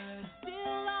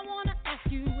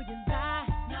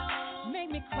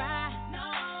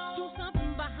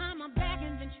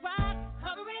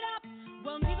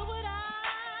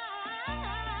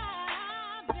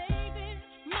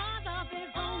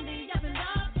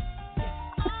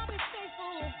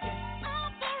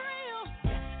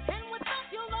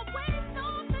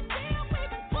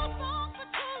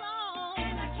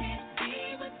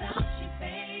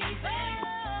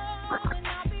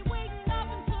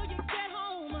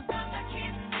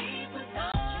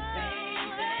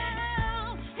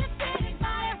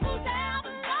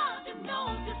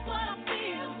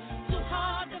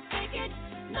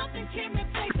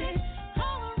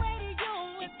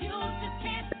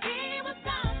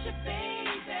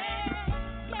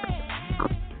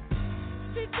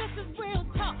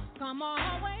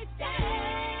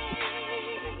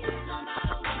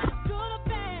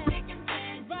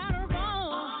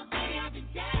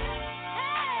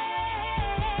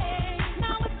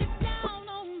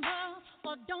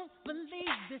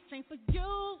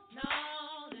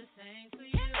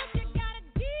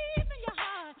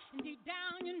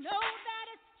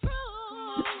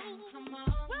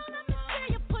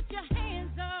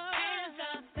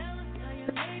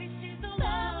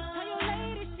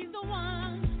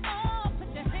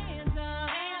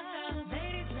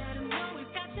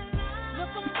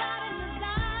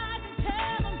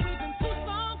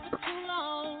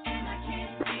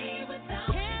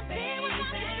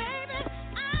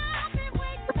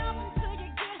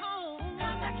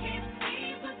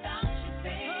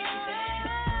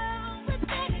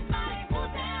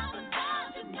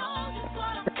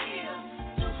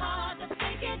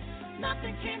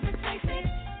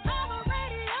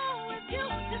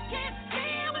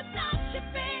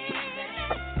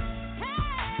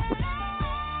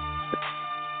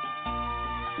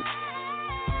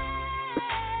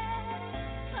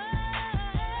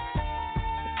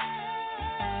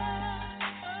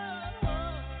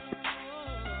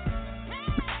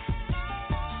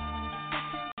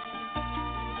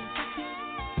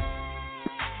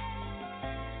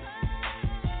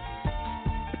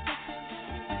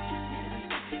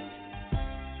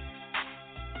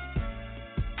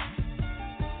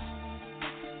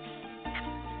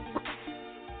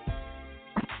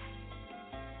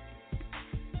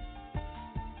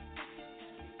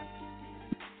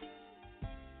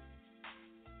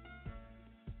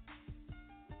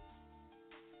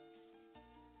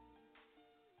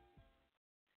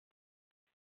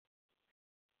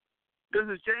 This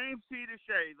is James T.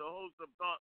 DeShay, the host of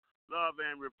Thought, Love,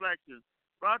 and Reflection,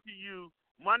 brought to you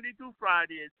Monday through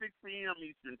Friday at 6 p.m.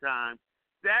 Eastern Time,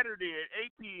 Saturday at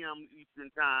 8 p.m. Eastern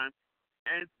Time,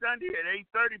 and Sunday at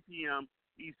 8:30 p.m.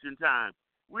 Eastern Time.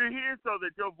 We're here so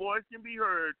that your voice can be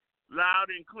heard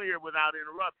loud and clear without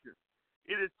interruption.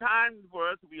 It is time for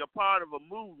us to be a part of a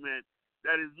movement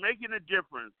that is making a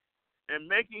difference and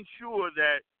making sure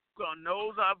that God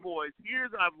knows our voice,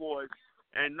 hears our voice,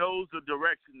 and knows the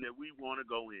direction that we want to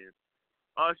go in.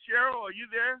 Cheryl, are you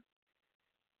there?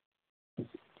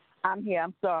 I'm here.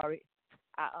 I'm sorry.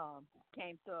 I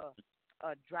came to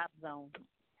a drop zone.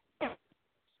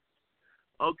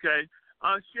 Okay.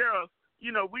 Cheryl,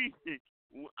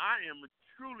 I am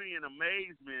truly in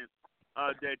amazement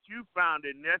that you found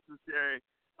it necessary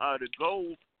to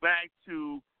go back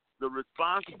to the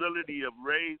responsibility of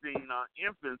raising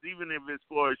infants, even if it's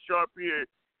for a short period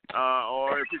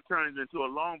or if it turns into a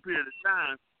long period of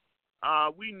time.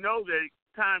 We know that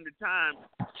time to time,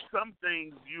 some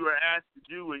things you are asked to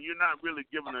do and you're not really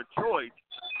given a choice,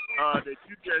 that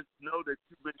you just know that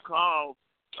you've been called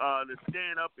to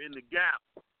stand up in the gap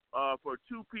for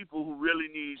two people who really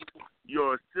need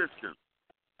your assistance.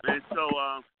 And so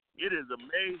it is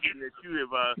amazing that you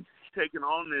have taken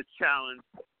on this challenge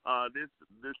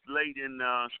this late in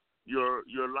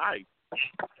your life.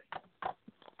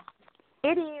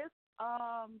 It is,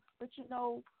 but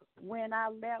when I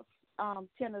left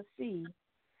Tennessee,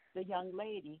 the young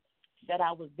lady, that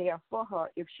I was there for her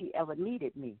if she ever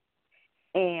needed me.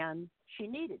 And she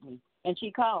needed me, and she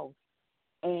called.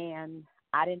 And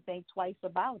I didn't think twice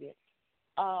about it.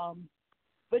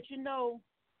 But,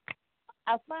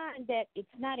 I find that it's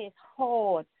not as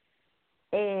hard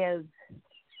as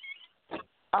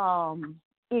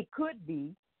it could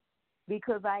be,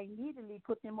 because I immediately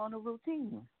put them on a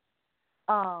routine.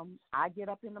 I get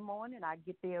up in the morning, I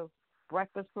get their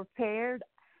breakfast prepared,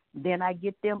 then I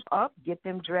get them up, get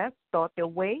them dressed, start their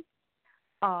way.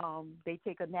 They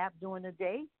take a nap during the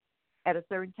day. At a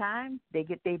certain time, they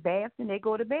get their baths and they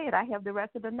go to bed. I have the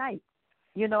rest of the night.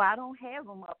 I don't have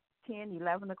them up 10,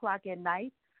 11 o'clock at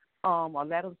night or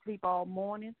let them sleep all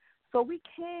morning. So we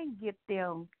can get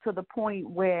them to the point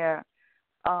where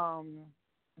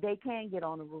they can get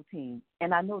on a routine.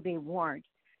 And I know they weren't,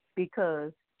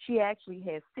 because she actually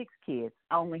has 6 kids.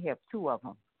 I only have 2 of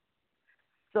them.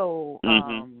 So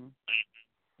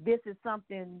this is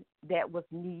something that was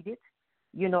needed.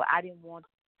 I didn't want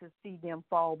to see them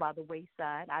fall by the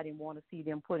wayside. I didn't want to see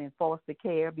them put in foster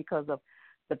care because of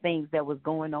the things that was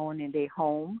going on in their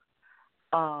home.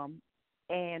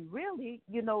 And really,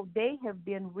 they have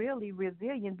been really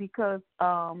resilient because,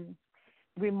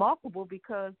 remarkable,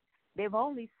 because they've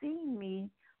only seen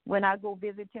me when I go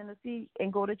visit Tennessee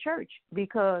and go to church,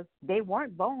 because they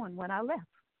weren't born when I left.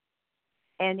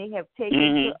 And they have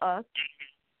taken to us.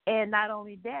 And not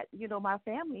only that, my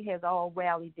family has all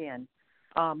rallied in.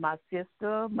 My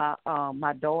sister,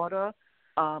 my daughter,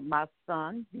 my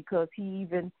son, because he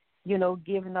even,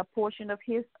 given a portion of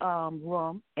his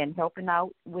room and helping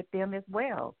out with them as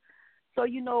well. So,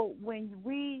 when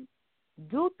we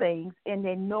do things and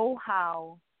they know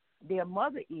how their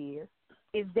mother is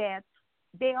that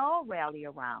they all rally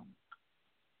around,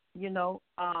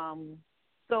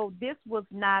 So this was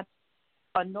not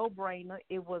a no-brainer.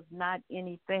 It was not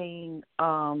anything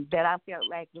that I felt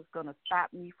like was going to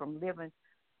stop me from living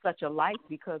such a life,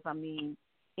 because,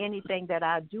 anything that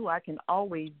I do, I can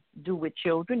always do with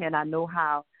children, and I know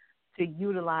how to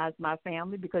utilize my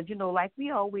family because, like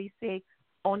we always say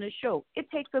on the show, it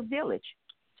takes a village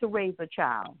to raise a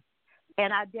child.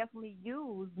 And I definitely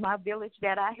use my village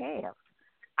that I have.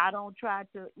 I don't try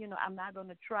to, I'm not going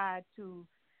to try to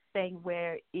think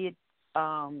where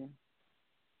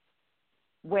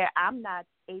where I'm not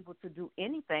able to do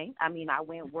anything. I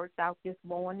went and worked out this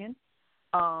morning.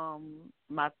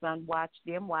 My son watched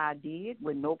them while I did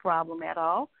with no problem at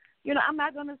all. I'm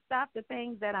not going to stop the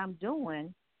things that I'm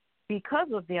doing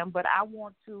because of them, but I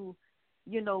want to,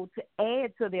 to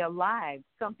add to their lives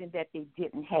something that they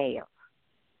didn't have.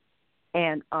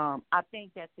 And I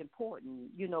think that's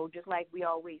important. Just like we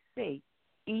always say,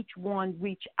 each one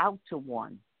reach out to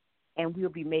one, and we'll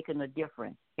be making a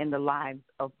difference in the lives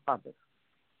of others.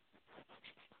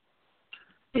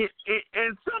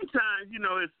 And sometimes,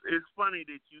 it's funny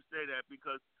that you say that,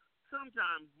 because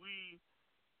sometimes we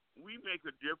make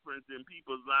a difference in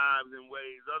people's lives in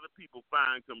ways other people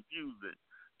find confusing.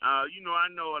 I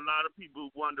know a lot of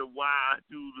people wonder why I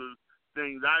do the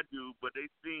things I do, but they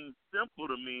seem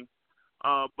simple to me.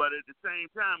 But at the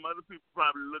same time, other people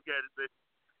probably look at it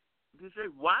and say,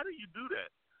 why do you do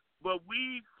that? But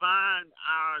we find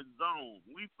our zone.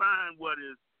 We find what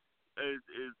is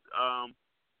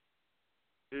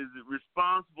is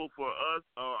responsible for us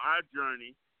or our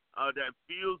journey that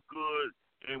feels good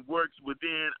and works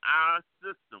within our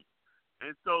system.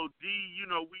 And so, D,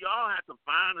 we all have to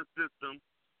find a system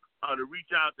to reach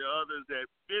out to others that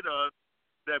fit us,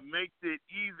 that makes it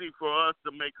easy for us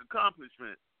to make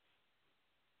accomplishments.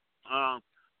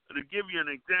 To give you an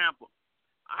example,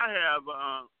 I have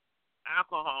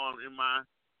alcohol in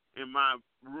my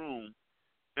room,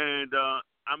 and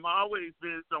I'm always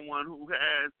been someone who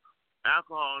has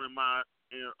alcohol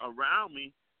around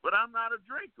me, but I'm not a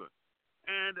drinker.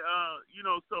 And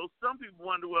so some people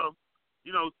wonder, well,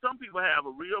 some people have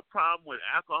a real problem with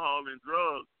alcohol and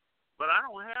drugs, but I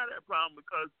don't have that problem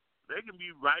because they can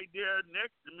be right there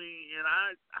next to me, and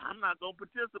I'm not going to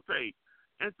participate.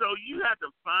 And so you have to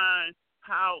find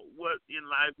what in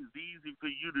life is easy for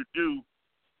you to do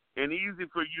and easy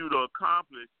for you to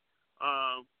accomplish,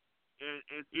 and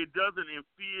it doesn't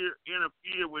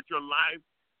interfere with your life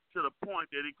to the point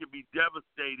that it can be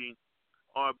devastating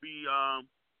or be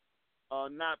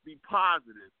not be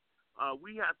positive.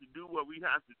 We have to do what we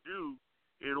have to do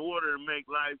in order to make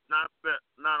life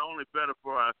not only better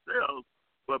for ourselves,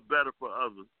 but better for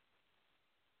others.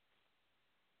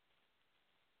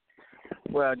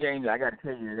 Well, James, I got to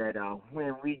tell you that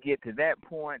when we get to that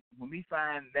point, when we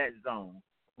find that zone,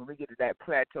 when we get to that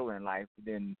plateau in life,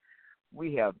 then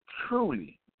we have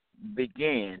truly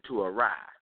began to arrive.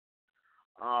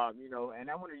 And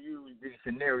I want to use the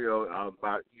scenario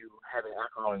about you having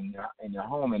alcohol in your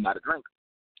home and not a drinker.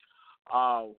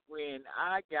 When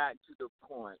I got to the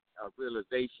point of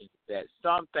realization that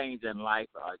some things in life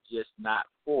are just not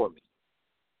for me,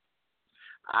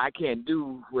 I can't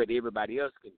do what everybody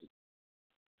else can do.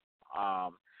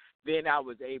 Then I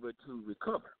was able to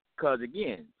recover. Because,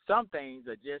 again, some things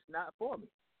are just not for me.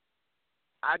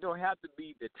 I don't have to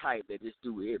be the type that just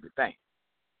do everything.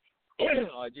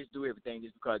 Or just do everything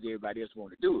just because everybody else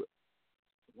want to do it.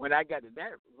 When I got to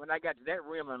that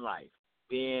realm in life,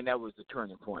 then that was the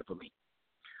turning point for me.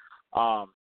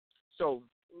 So,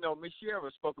 Ms.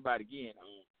 Shera spoke about, again,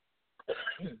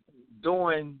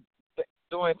 doing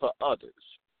for others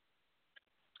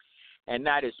and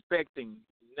not expecting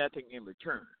nothing in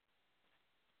return.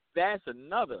 That's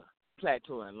another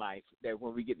plateau in life that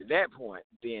when we get to that point,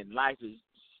 then life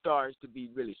starts to be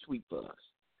really sweet for us.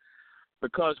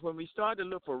 Because when we start to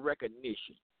look for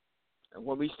recognition, and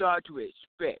when we start to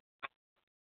expect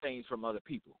things from other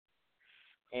people,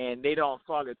 and they don't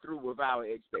follow through with our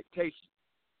expectations,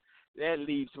 that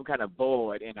leaves some kind of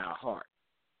void in our heart.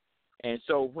 And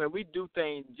so when we do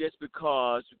things just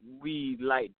because we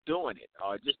like doing it,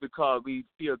 or just because we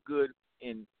feel good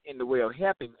in the way of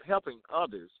helping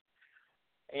others,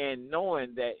 and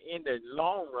knowing that in the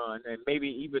long run and maybe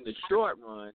even the short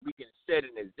run, we can set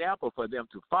an example for them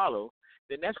to follow,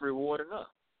 then that's rewarding us.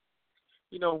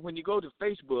 When you go to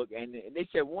Facebook, and they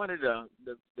said one of the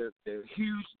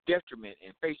huge detriment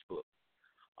in Facebook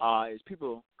is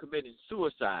people committing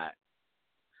suicide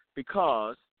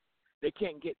because they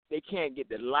can't get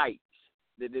the likes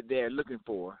that they're looking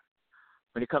for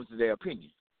when it comes to their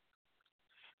opinion.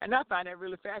 And I find that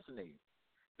really fascinating,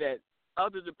 that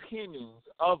others' opinions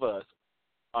of us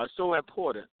are so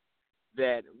important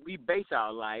that we base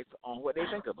our life on what they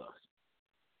think of us.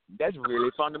 That's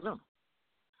really fundamental.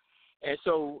 And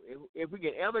so if we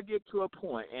can ever get to a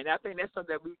point, and I think that's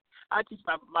something that I teach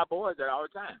my boys that all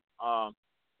the time.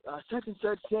 Such and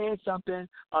such said something,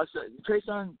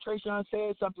 Trayshawn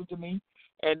said something to me,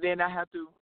 and then I have to,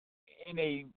 in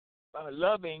a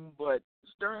loving but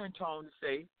stern tone, to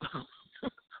say,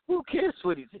 who cares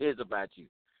what he says about you?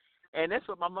 And that's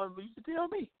what my mother used to tell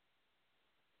me.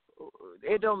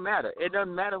 It don't matter. It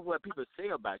doesn't matter what people say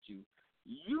about you.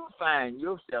 You find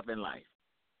yourself in life.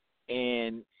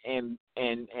 And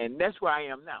that's where I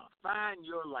am now. Find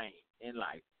your lane in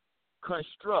life.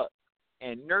 Construct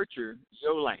and nurture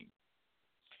your lane.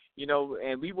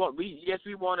 And we want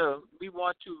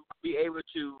to be able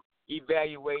to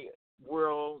evaluate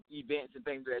world events and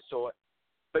things of that sort,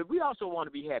 but we also want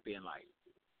to be happy in life.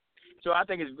 So I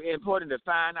think it's important to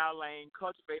find our lane,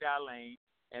 cultivate our lane,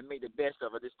 and make the best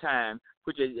of it this time,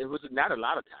 which is not a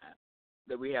lot of time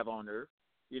that we have on earth.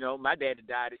 My dad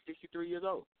died at 63 years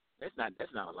old. That's not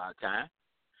a lot of time.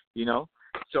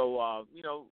 So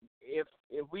if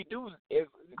we do,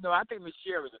 I think Ms.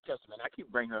 Shera is a testament. I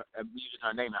keep bringing her, using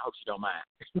her name. I hope she don't mind.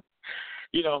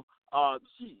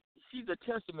 She's a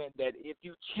testament that if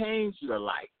you change your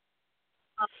life,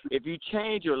 if you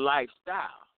change your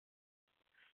lifestyle,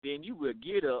 then you will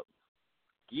get up,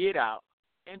 get out,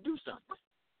 and do something.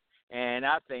 And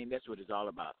I think that's what it's all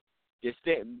about. Just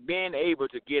being able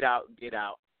to get up, get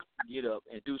up,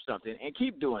 and do something, and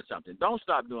keep doing something. Don't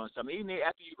stop doing something, even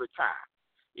after you retire.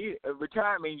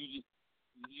 Retirement,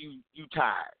 you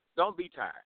tired. Don't be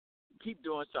tired. Keep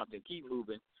doing something. Keep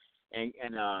moving, and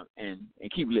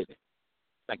keep living.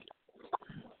 Thank you.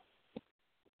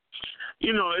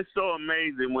 You know, it's so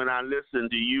amazing when I listen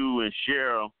to you and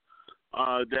Cheryl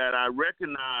that I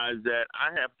recognize that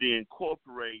I have to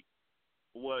incorporate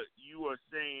what you are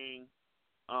saying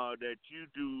that you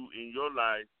do in your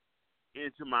life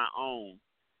into my own,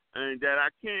 and that I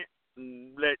can't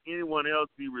let anyone else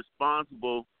be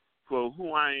responsible for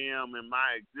who I am and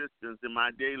my existence and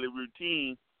my daily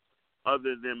routine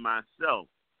other than myself.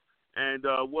 And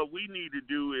what we need to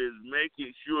do is make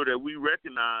it sure that we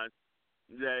recognize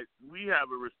that we have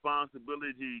a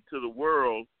responsibility to the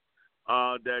world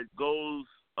that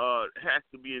has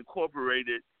to be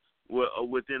incorporated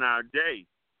within our day.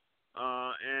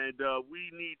 And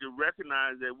we need to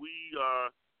recognize that we are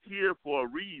here for a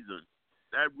reason.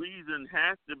 That reason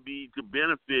has to be to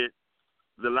benefit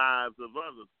the lives of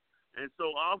others. And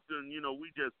so often, you know,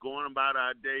 we just going about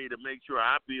our day to make sure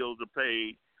our bills are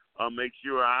paid, make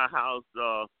sure our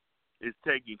house is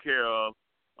taken care of.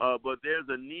 But there's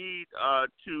a need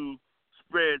to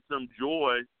spread some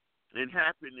joy and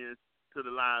happiness to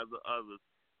the lives of others.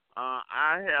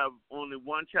 I have only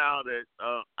one child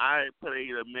that I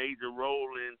played a major role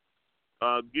in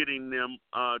getting them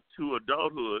to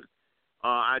adulthood.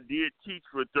 I did teach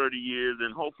for 30 years,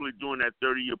 and hopefully during that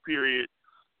 30-year period,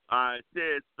 I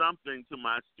said something to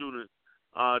my students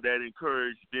that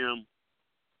encouraged them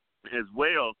as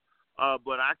well.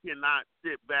 But I cannot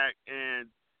sit back and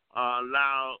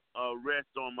allow rest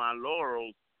on my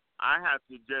laurels. I have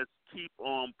to just keep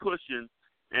on pushing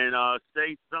and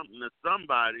say something to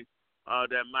somebody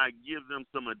that might give them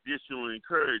some additional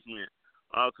encouragement,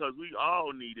 because we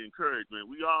all need encouragement.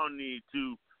 We all need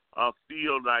to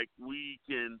feel like we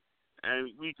can,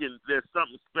 there's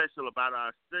something special about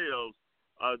ourselves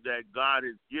that God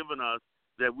has given us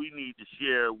that we need to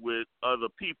share with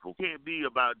other people. It can't be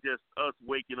about just us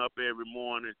waking up every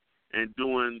morning and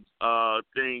doing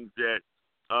things that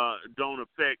don't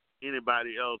affect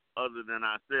anybody else other than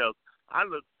ourselves. I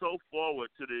look so forward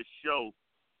to this show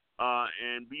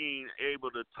and being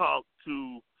able to talk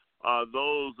to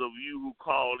those of you who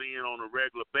call in on a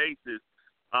regular basis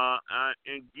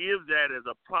and give that as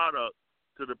a product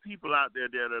to the people out there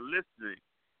that are listening.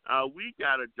 We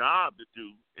got a job to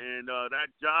do, and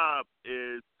that job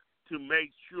is to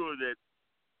make sure that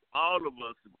all of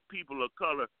us, people of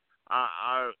color,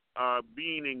 are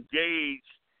being engaged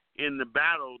in the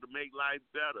battle to make life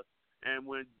better. And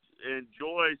when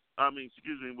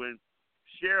when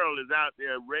Cheryl is out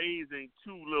there raising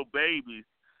two little babies,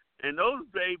 and those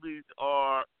babies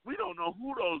we don't know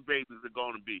who those babies are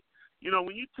going to be. You know,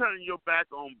 when you turn your back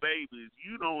on babies,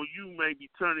 you may be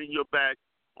turning your back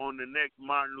on the next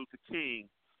Martin Luther King.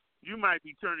 You might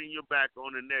be turning your back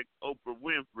on the next Oprah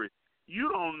Winfrey. You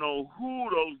don't know who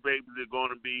those babies are going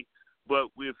to be, but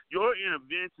if your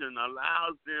intervention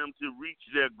allows them to reach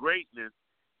their greatness,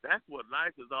 that's what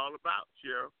life is all about,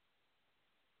 Cheryl.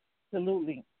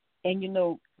 Absolutely. And, you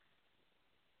know,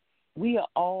 we are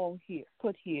all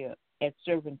put here as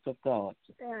servants of God.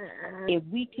 If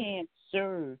we can't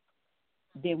serve,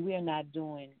 then we're not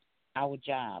doing our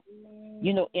job,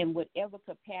 you know, in whatever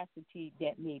capacity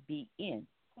that may be in.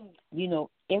 You know,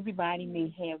 everybody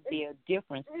may have their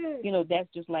difference. You know, that's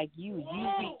just like you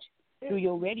reach through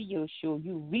your radio show,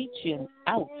 you reaching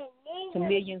out to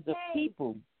millions of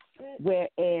people,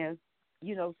 whereas,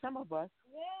 you know, some of us,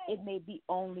 it may be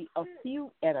only a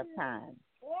few at a time.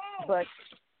 But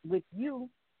with you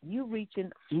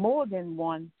reaching more than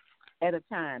one at a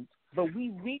time. But we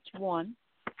reach one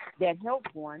that help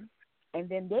one, and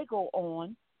then they go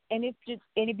on, and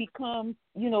it becomes,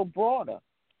 you know, broader.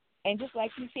 And just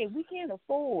like you said, we can't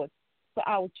afford for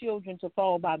our children to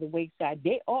fall by the wayside.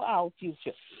 They are our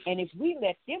future. And if we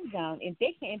let them down and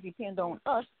they can't depend on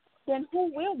us, then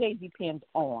who will they depend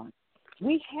on?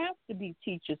 We have to be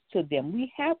teachers to them.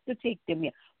 We have to take them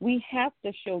in. We have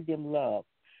to show them love,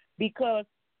 because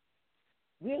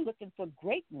we're looking for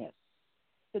greatness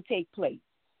to take place.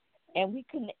 And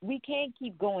we can't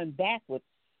keep going backwards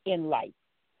in life.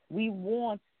 We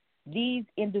want these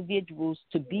individuals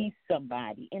to be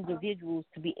somebody, individuals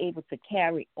to be able to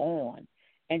carry on.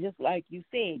 And just like you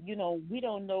said, you know, we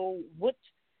don't know what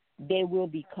they will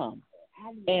become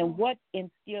and what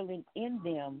instilling in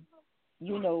them,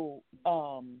 you know,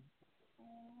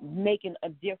 making a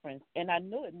difference. And I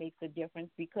know it makes a difference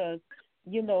because,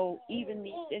 you know, even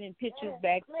me sending pictures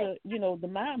back to, you know, the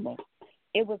mama,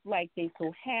 it was like they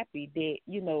so happy that,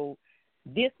 you know,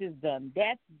 this is done,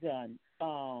 that's done.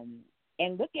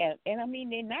 And look at it. And I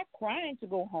mean, they're not crying to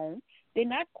go home. They're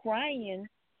not crying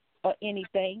or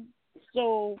anything.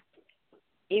 So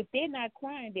if they're not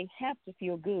crying, they have to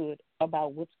feel good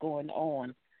about what's going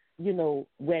on,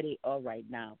 where they are right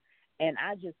now. And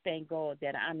I just thank God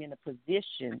that I'm in a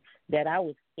position that I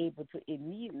was able to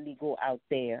immediately go out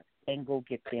there and go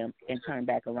get them and turn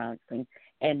back around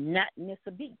and not miss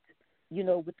a beat,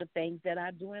 with the things that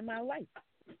I do in my life.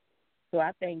 So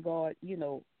I thank God,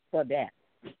 for that.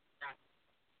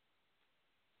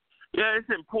 Yeah, it's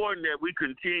important that we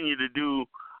continue to do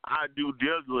our due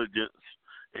diligence,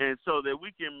 and so that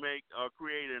we can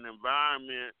create an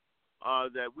environment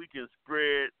that we can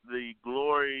spread the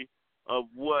glory of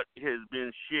what has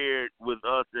been shared with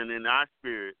us and in our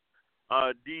spirit.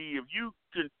 D, if you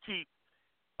can keep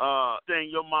saying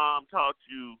your mom taught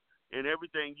you and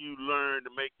everything you learned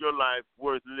to make your life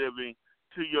worth living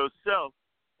to yourself,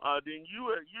 then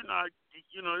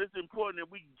it's important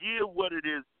that we give what it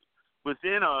is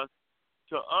within us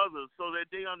to others so that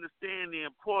they understand the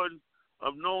importance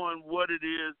of knowing what it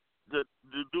is to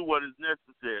do what is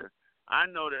necessary. I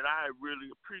know that I really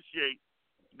appreciate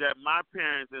that my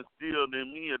parents instilled in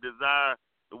me a desire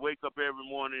to wake up every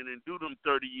morning and do them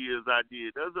 30 years I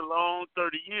did. That's a long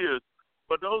 30 years,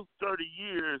 but those 30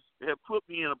 years have put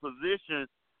me in a position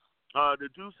to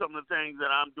do some of the things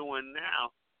that I'm doing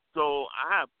now. So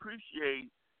I appreciate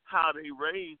how they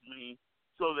raised me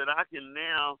so that I can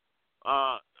now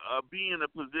be in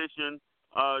a position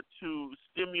to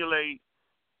stimulate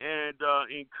and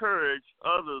encourage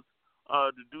others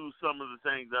to do some of the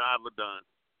things that I've done.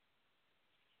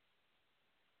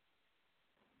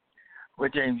 Well,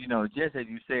 James, just as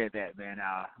you said that, man,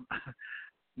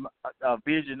 a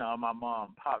vision of my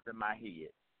mom popped in my head.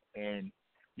 And,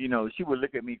 she would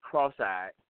look at me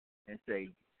cross-eyed and say,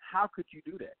 how could you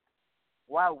do that?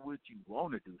 Why would you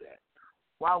want to do that?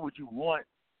 Why would you want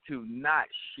to not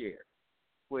share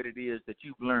what it is that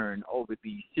you've learned over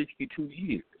these 62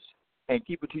 years and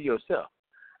keep it to yourself?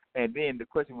 And then the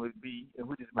question would be, and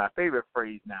which is my favorite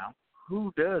phrase now,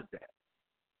 who does that?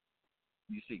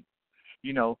 You see,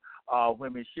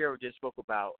 when Ms. Cheryl just spoke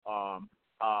about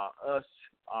us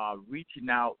reaching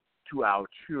out to our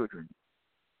children,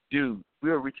 dude,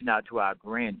 we're reaching out to our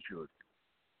grandchildren.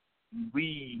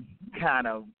 We kind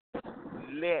of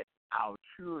let our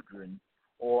children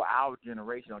or our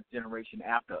generation or generation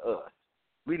after us,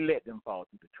 we let them fall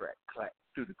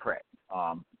through the cracks.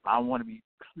 I want to be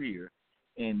clear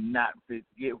and not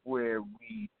forget where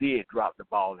we did drop the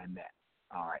ball in that.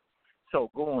 All right. So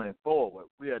going forward,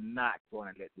 we are not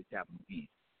going to let this happen again.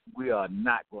 We are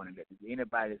not going to let this.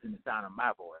 Anybody that's in the sound of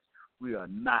my voice, we are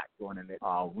not going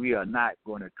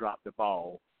to drop the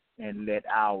ball and let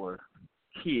our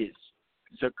kids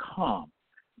succumb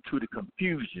to the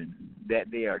confusion that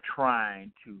they are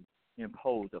trying to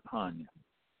impose upon them.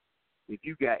 If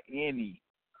you got any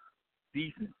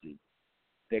decency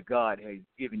that God has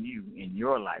given you in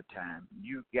your lifetime,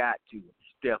 you got to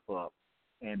step up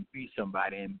and be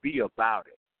somebody and be about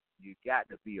it. You got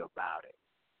to be about it.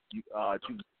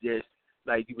 To just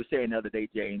like you were saying the other day,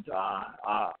 James,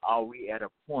 are we at a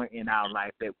point in our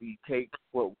life that we take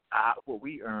what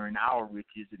we earn, our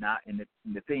riches, and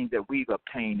the things that we've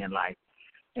obtained in life,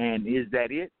 and is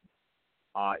that it?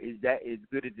 Is that as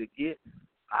good as it gets?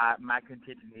 My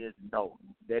contention is no,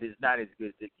 that is not as good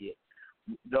as it gets.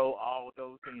 Though all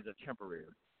those things are temporary.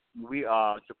 We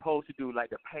are supposed to do like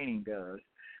the painting does,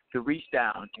 to reach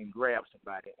down and grab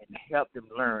somebody and help them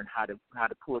learn how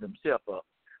to pull themselves up.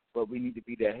 But we need to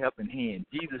be that helping hand.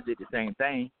 Jesus did the same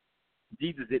thing.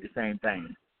 He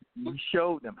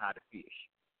showed them how to fish.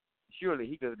 Surely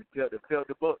he could have filled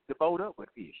the boat up with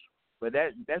fish. But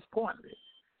that's pointless.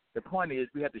 The point is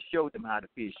we have to show them how to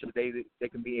fish so they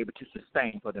can be able to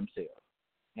sustain for themselves.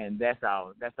 And that's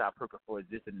our purpose for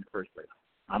existing in the first place.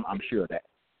 I'm sure of that.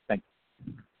 Thank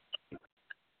you.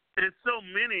 And so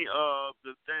many of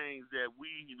the things that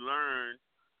we learn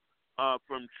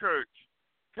from church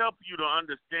help you to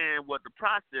understand what the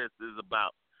process is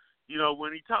about.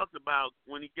 When he talks about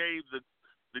when he gave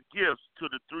the gifts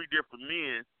to the three different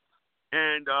men,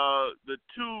 and the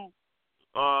two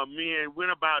men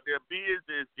went about their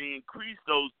business to increase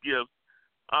those gifts,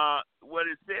 what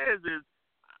it says is,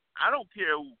 I don't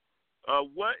care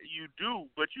what you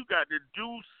do, but you got to do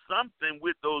something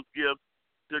with those gifts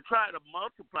to try to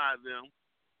multiply them,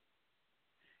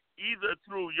 either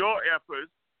through your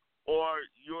efforts or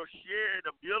your shared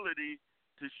ability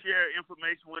to share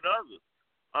information with others.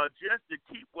 Just to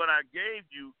keep what I gave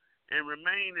you and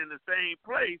remain in the same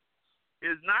place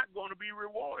is not going to be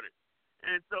rewarded.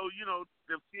 And so,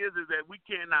 the fear is that we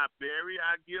cannot bury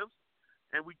our gifts,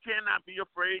 and we cannot be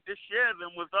afraid to share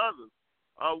them with others.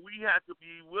 We have to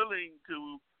be willing to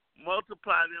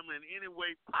multiply them in any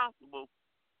way possible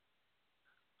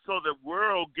so the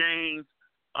world gains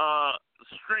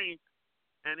strength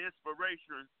and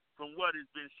inspiration from what has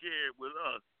been shared with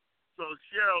us. So,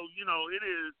 Cheryl,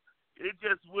 it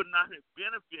just would not have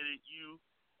benefited you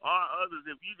or others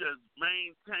if you just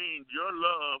maintained your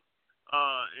love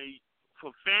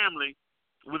for family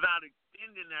without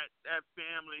extending that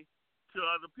family to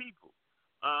other people.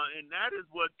 And that is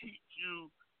what keeps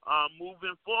you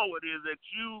moving forward, is that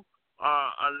you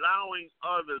are allowing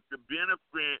others to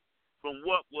benefit from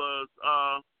what was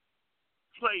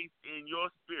placed in your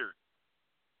spirit.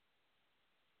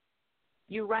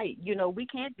 You're right. We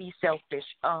can't be selfish.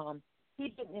 He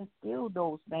didn't instill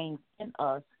those things in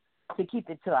us to keep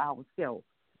it to ourselves.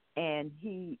 And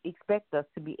he expects us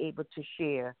to be able to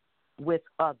share with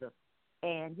others.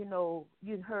 And,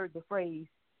 you heard the phrase,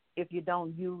 if you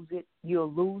don't use it,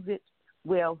 you'll lose it.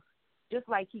 Well, just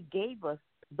like he gave us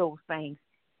those things,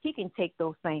 he can take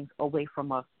those things away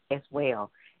from us as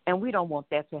well. And we don't want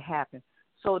that to happen.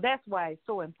 So that's why it's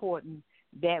so important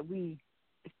that we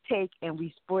take and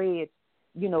we spread,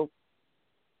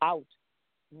 out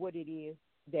what it is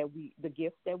that the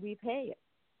gifts that we've had.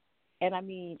 And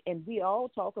and we all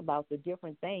talk about the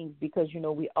different things because,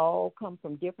 we all come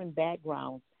from different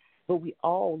backgrounds, but we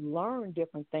all learn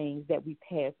different things that we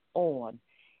pass on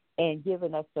and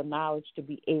giving us the knowledge to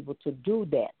be able to do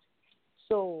that.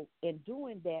 So in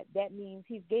doing that, that means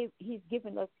he's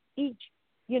given us each,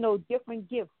 different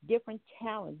gifts, different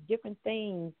talents, different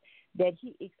things that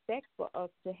he expects for us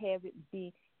to have it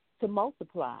be to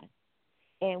multiply.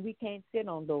 And we can't sit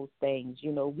on those things.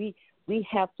 We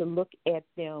have to look at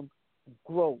them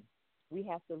grow. We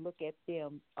have to look at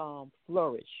them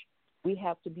flourish. We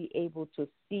have to be able to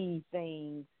see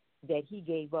things that he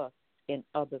gave us in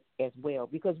others as well,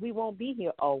 because we won't be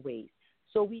here always.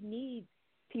 So we need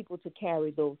people to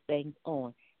carry those things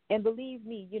on. And believe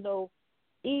me,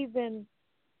 even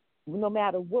no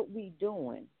matter what we're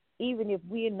doing, even if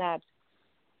we're not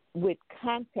with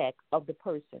contact of the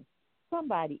person,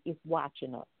 somebody is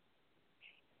watching us.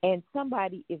 And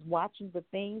somebody is watching the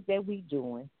things that we're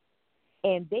doing,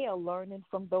 and they are learning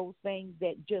from those things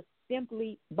that just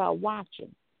simply by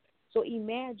watching. So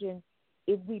imagine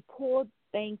if we pour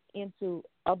things into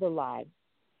other lives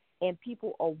and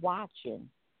people are watching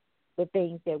the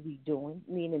things that we're doing,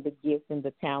 meaning the gifts and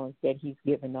the talents that he's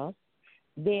given us,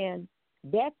 then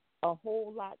that's a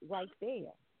whole lot right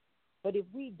there. But if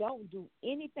we don't do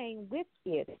anything with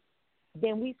it,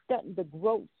 then we stunt the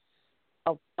growth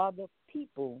of other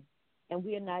people, and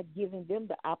we are not giving them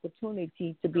the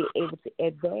opportunity to be able to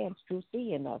advance through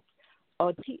seeing us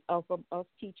or from us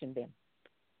teaching them.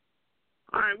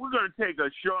 All right, we're going to take a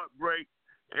short break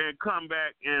and come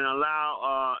back and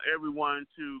allow everyone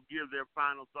to give their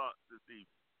final thoughts this evening.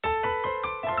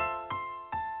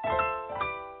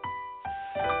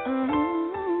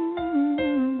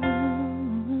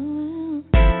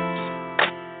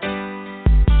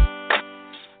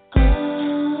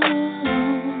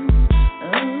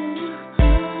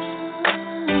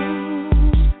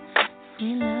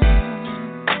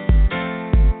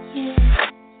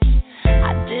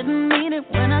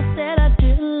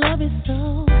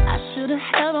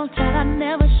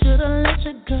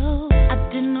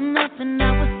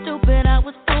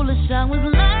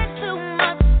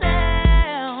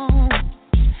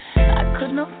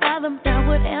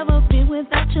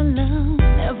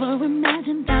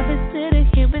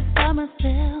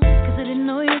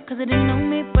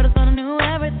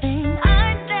 What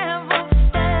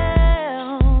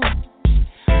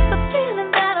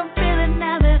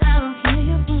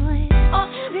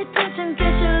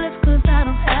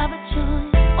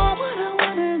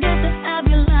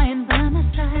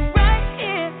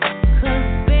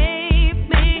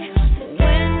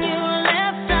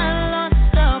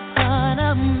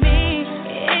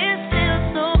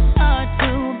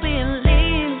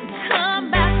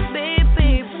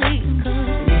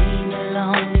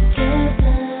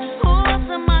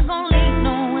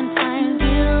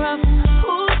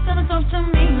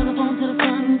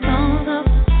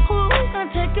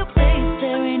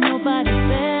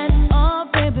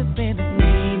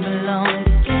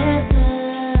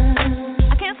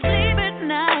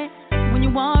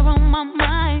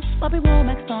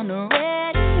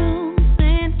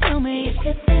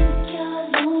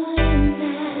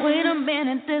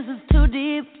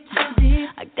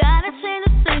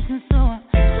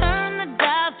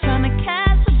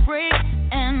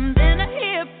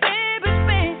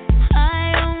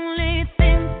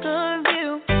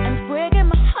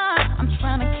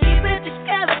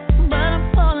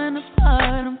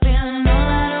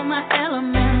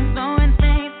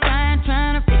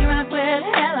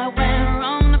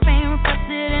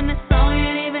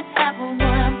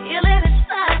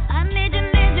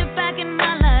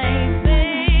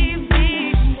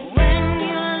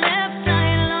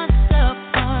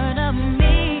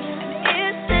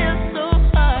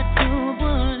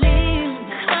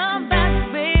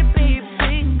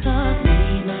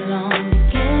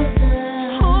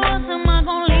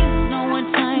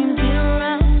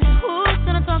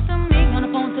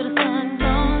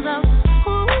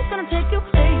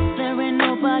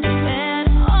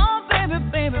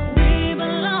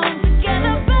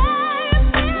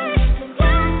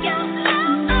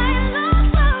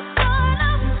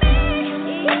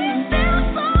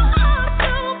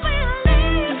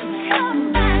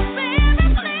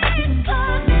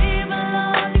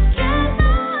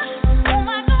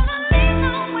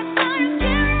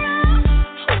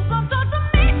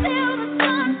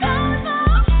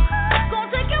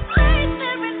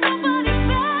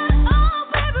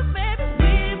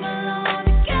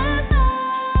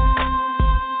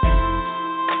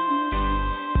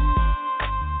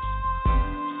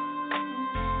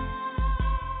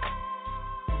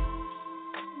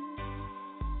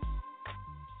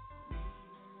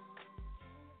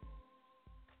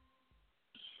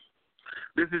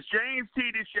This is James T.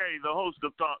 DeShay, the host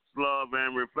of Thoughts, Love,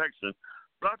 and Reflection,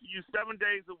 brought to you 7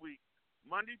 days a week,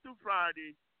 Monday through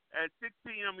Friday at 6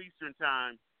 p.m. Eastern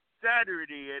Time,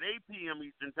 Saturday at 8 p.m.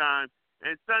 Eastern Time,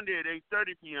 and Sunday at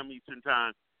 8:30 p.m. Eastern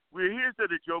Time. We're here so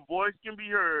that your voice can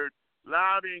be heard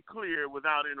loud and clear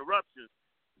without interruptions.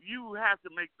 You have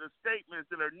to make the statements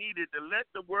that are needed to let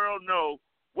the world know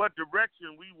what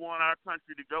direction we want our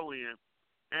country to go in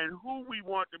and who we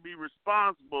want to be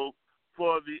responsible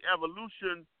for the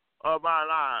evolution of our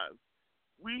lives.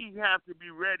 We have to be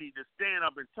ready to stand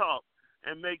up and talk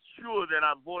and make sure that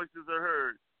our voices are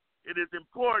heard. It is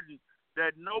important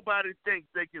that nobody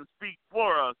thinks they can speak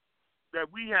for us,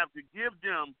 that we have to give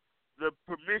them the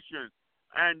permission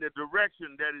and the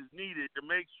direction that is needed to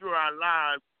make sure our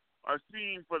lives are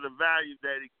seen for the value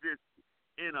that exists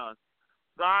in us.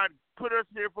 God put us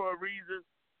here for a reason.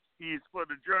 He's for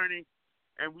the journey,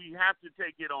 and we have to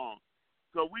take it on.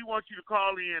 So we want you to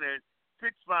call in at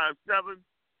 657-383-0309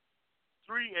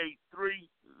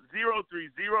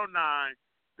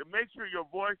 to make sure your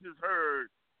voice is heard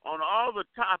on all the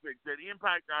topics that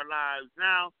impact our lives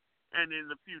now and in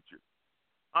the future.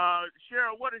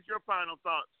 Cheryl, what is your final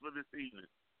thoughts for this evening?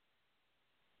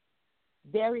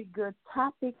 Very good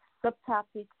topics,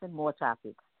 subtopics, and more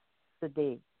topics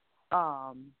today.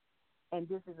 And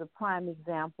this is a prime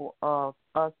example of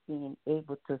us being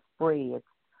able to spread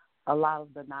a lot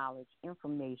of the knowledge,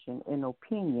 information, and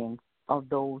opinions of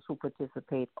those who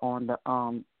participate on the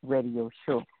radio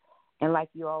show. And like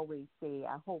you always say,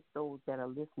 I hope those that are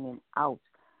listening out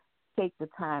take the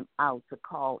time out to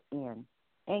call in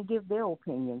and give their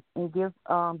opinions and give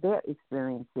their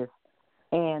experiences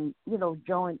and,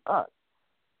 join us.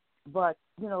 But,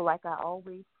 like I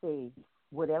always say,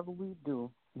 whatever we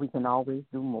do, we can always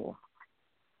do more.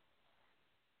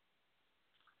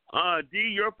 D,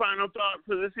 your final thoughts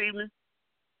for this evening?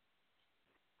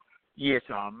 Yes,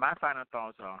 my final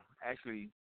thoughts are actually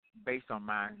based on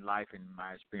my life and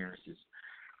my experiences.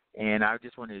 And I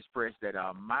just want to express that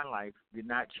my life did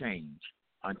not change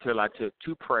until I took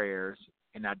two prayers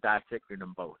and I dissected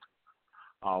them both.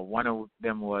 One of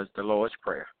them was the Lord's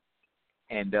Prayer,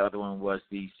 and the other one was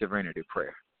the Serenity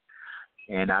Prayer.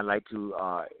 And I'd like to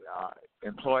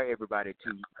employ everybody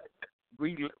to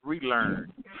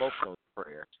relearn both those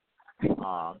prayers.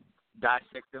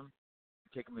 Dissect them,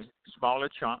 take them in smaller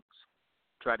chunks,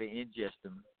 try to ingest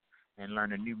them, and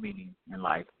learn a new meaning in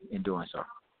life in doing so.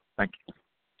 Thank you.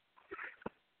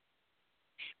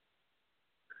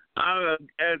 I,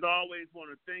 as always,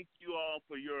 want to thank you all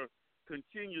for your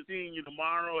continued seeing you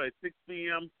tomorrow at 6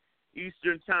 p.m.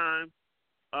 Eastern Time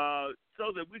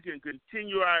so that we can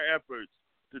continue our efforts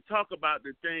to talk about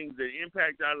the things that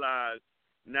impact our lives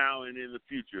now and in the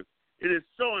future. It is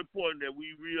so important that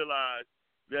we realize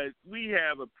that we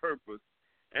have a purpose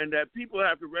and that people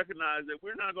have to recognize that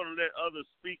we're not going to let others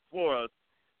speak for us,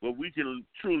 but we can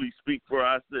truly speak for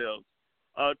ourselves.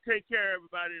 Take care,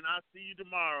 everybody, and I'll see you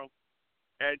tomorrow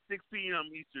at 6 p.m.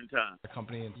 Eastern Time. The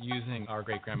company is using our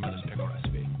great-grandmother's pickle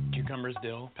recipe. Cucumbers,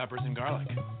 dill, peppers, and garlic.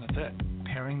 That's it.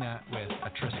 Pairing that with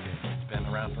a Triscuit. It's been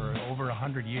around for over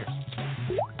 100 years.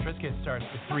 Triscuit starts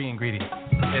with 3 ingredients.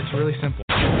 It's really simple.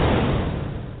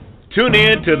 Tune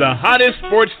in to the hottest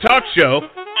sports talk show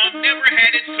on Never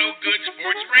Had It So Good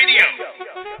Sports Radio.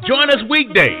 Join us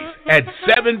weekdays at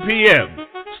 7 p.m.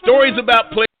 Stories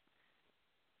about players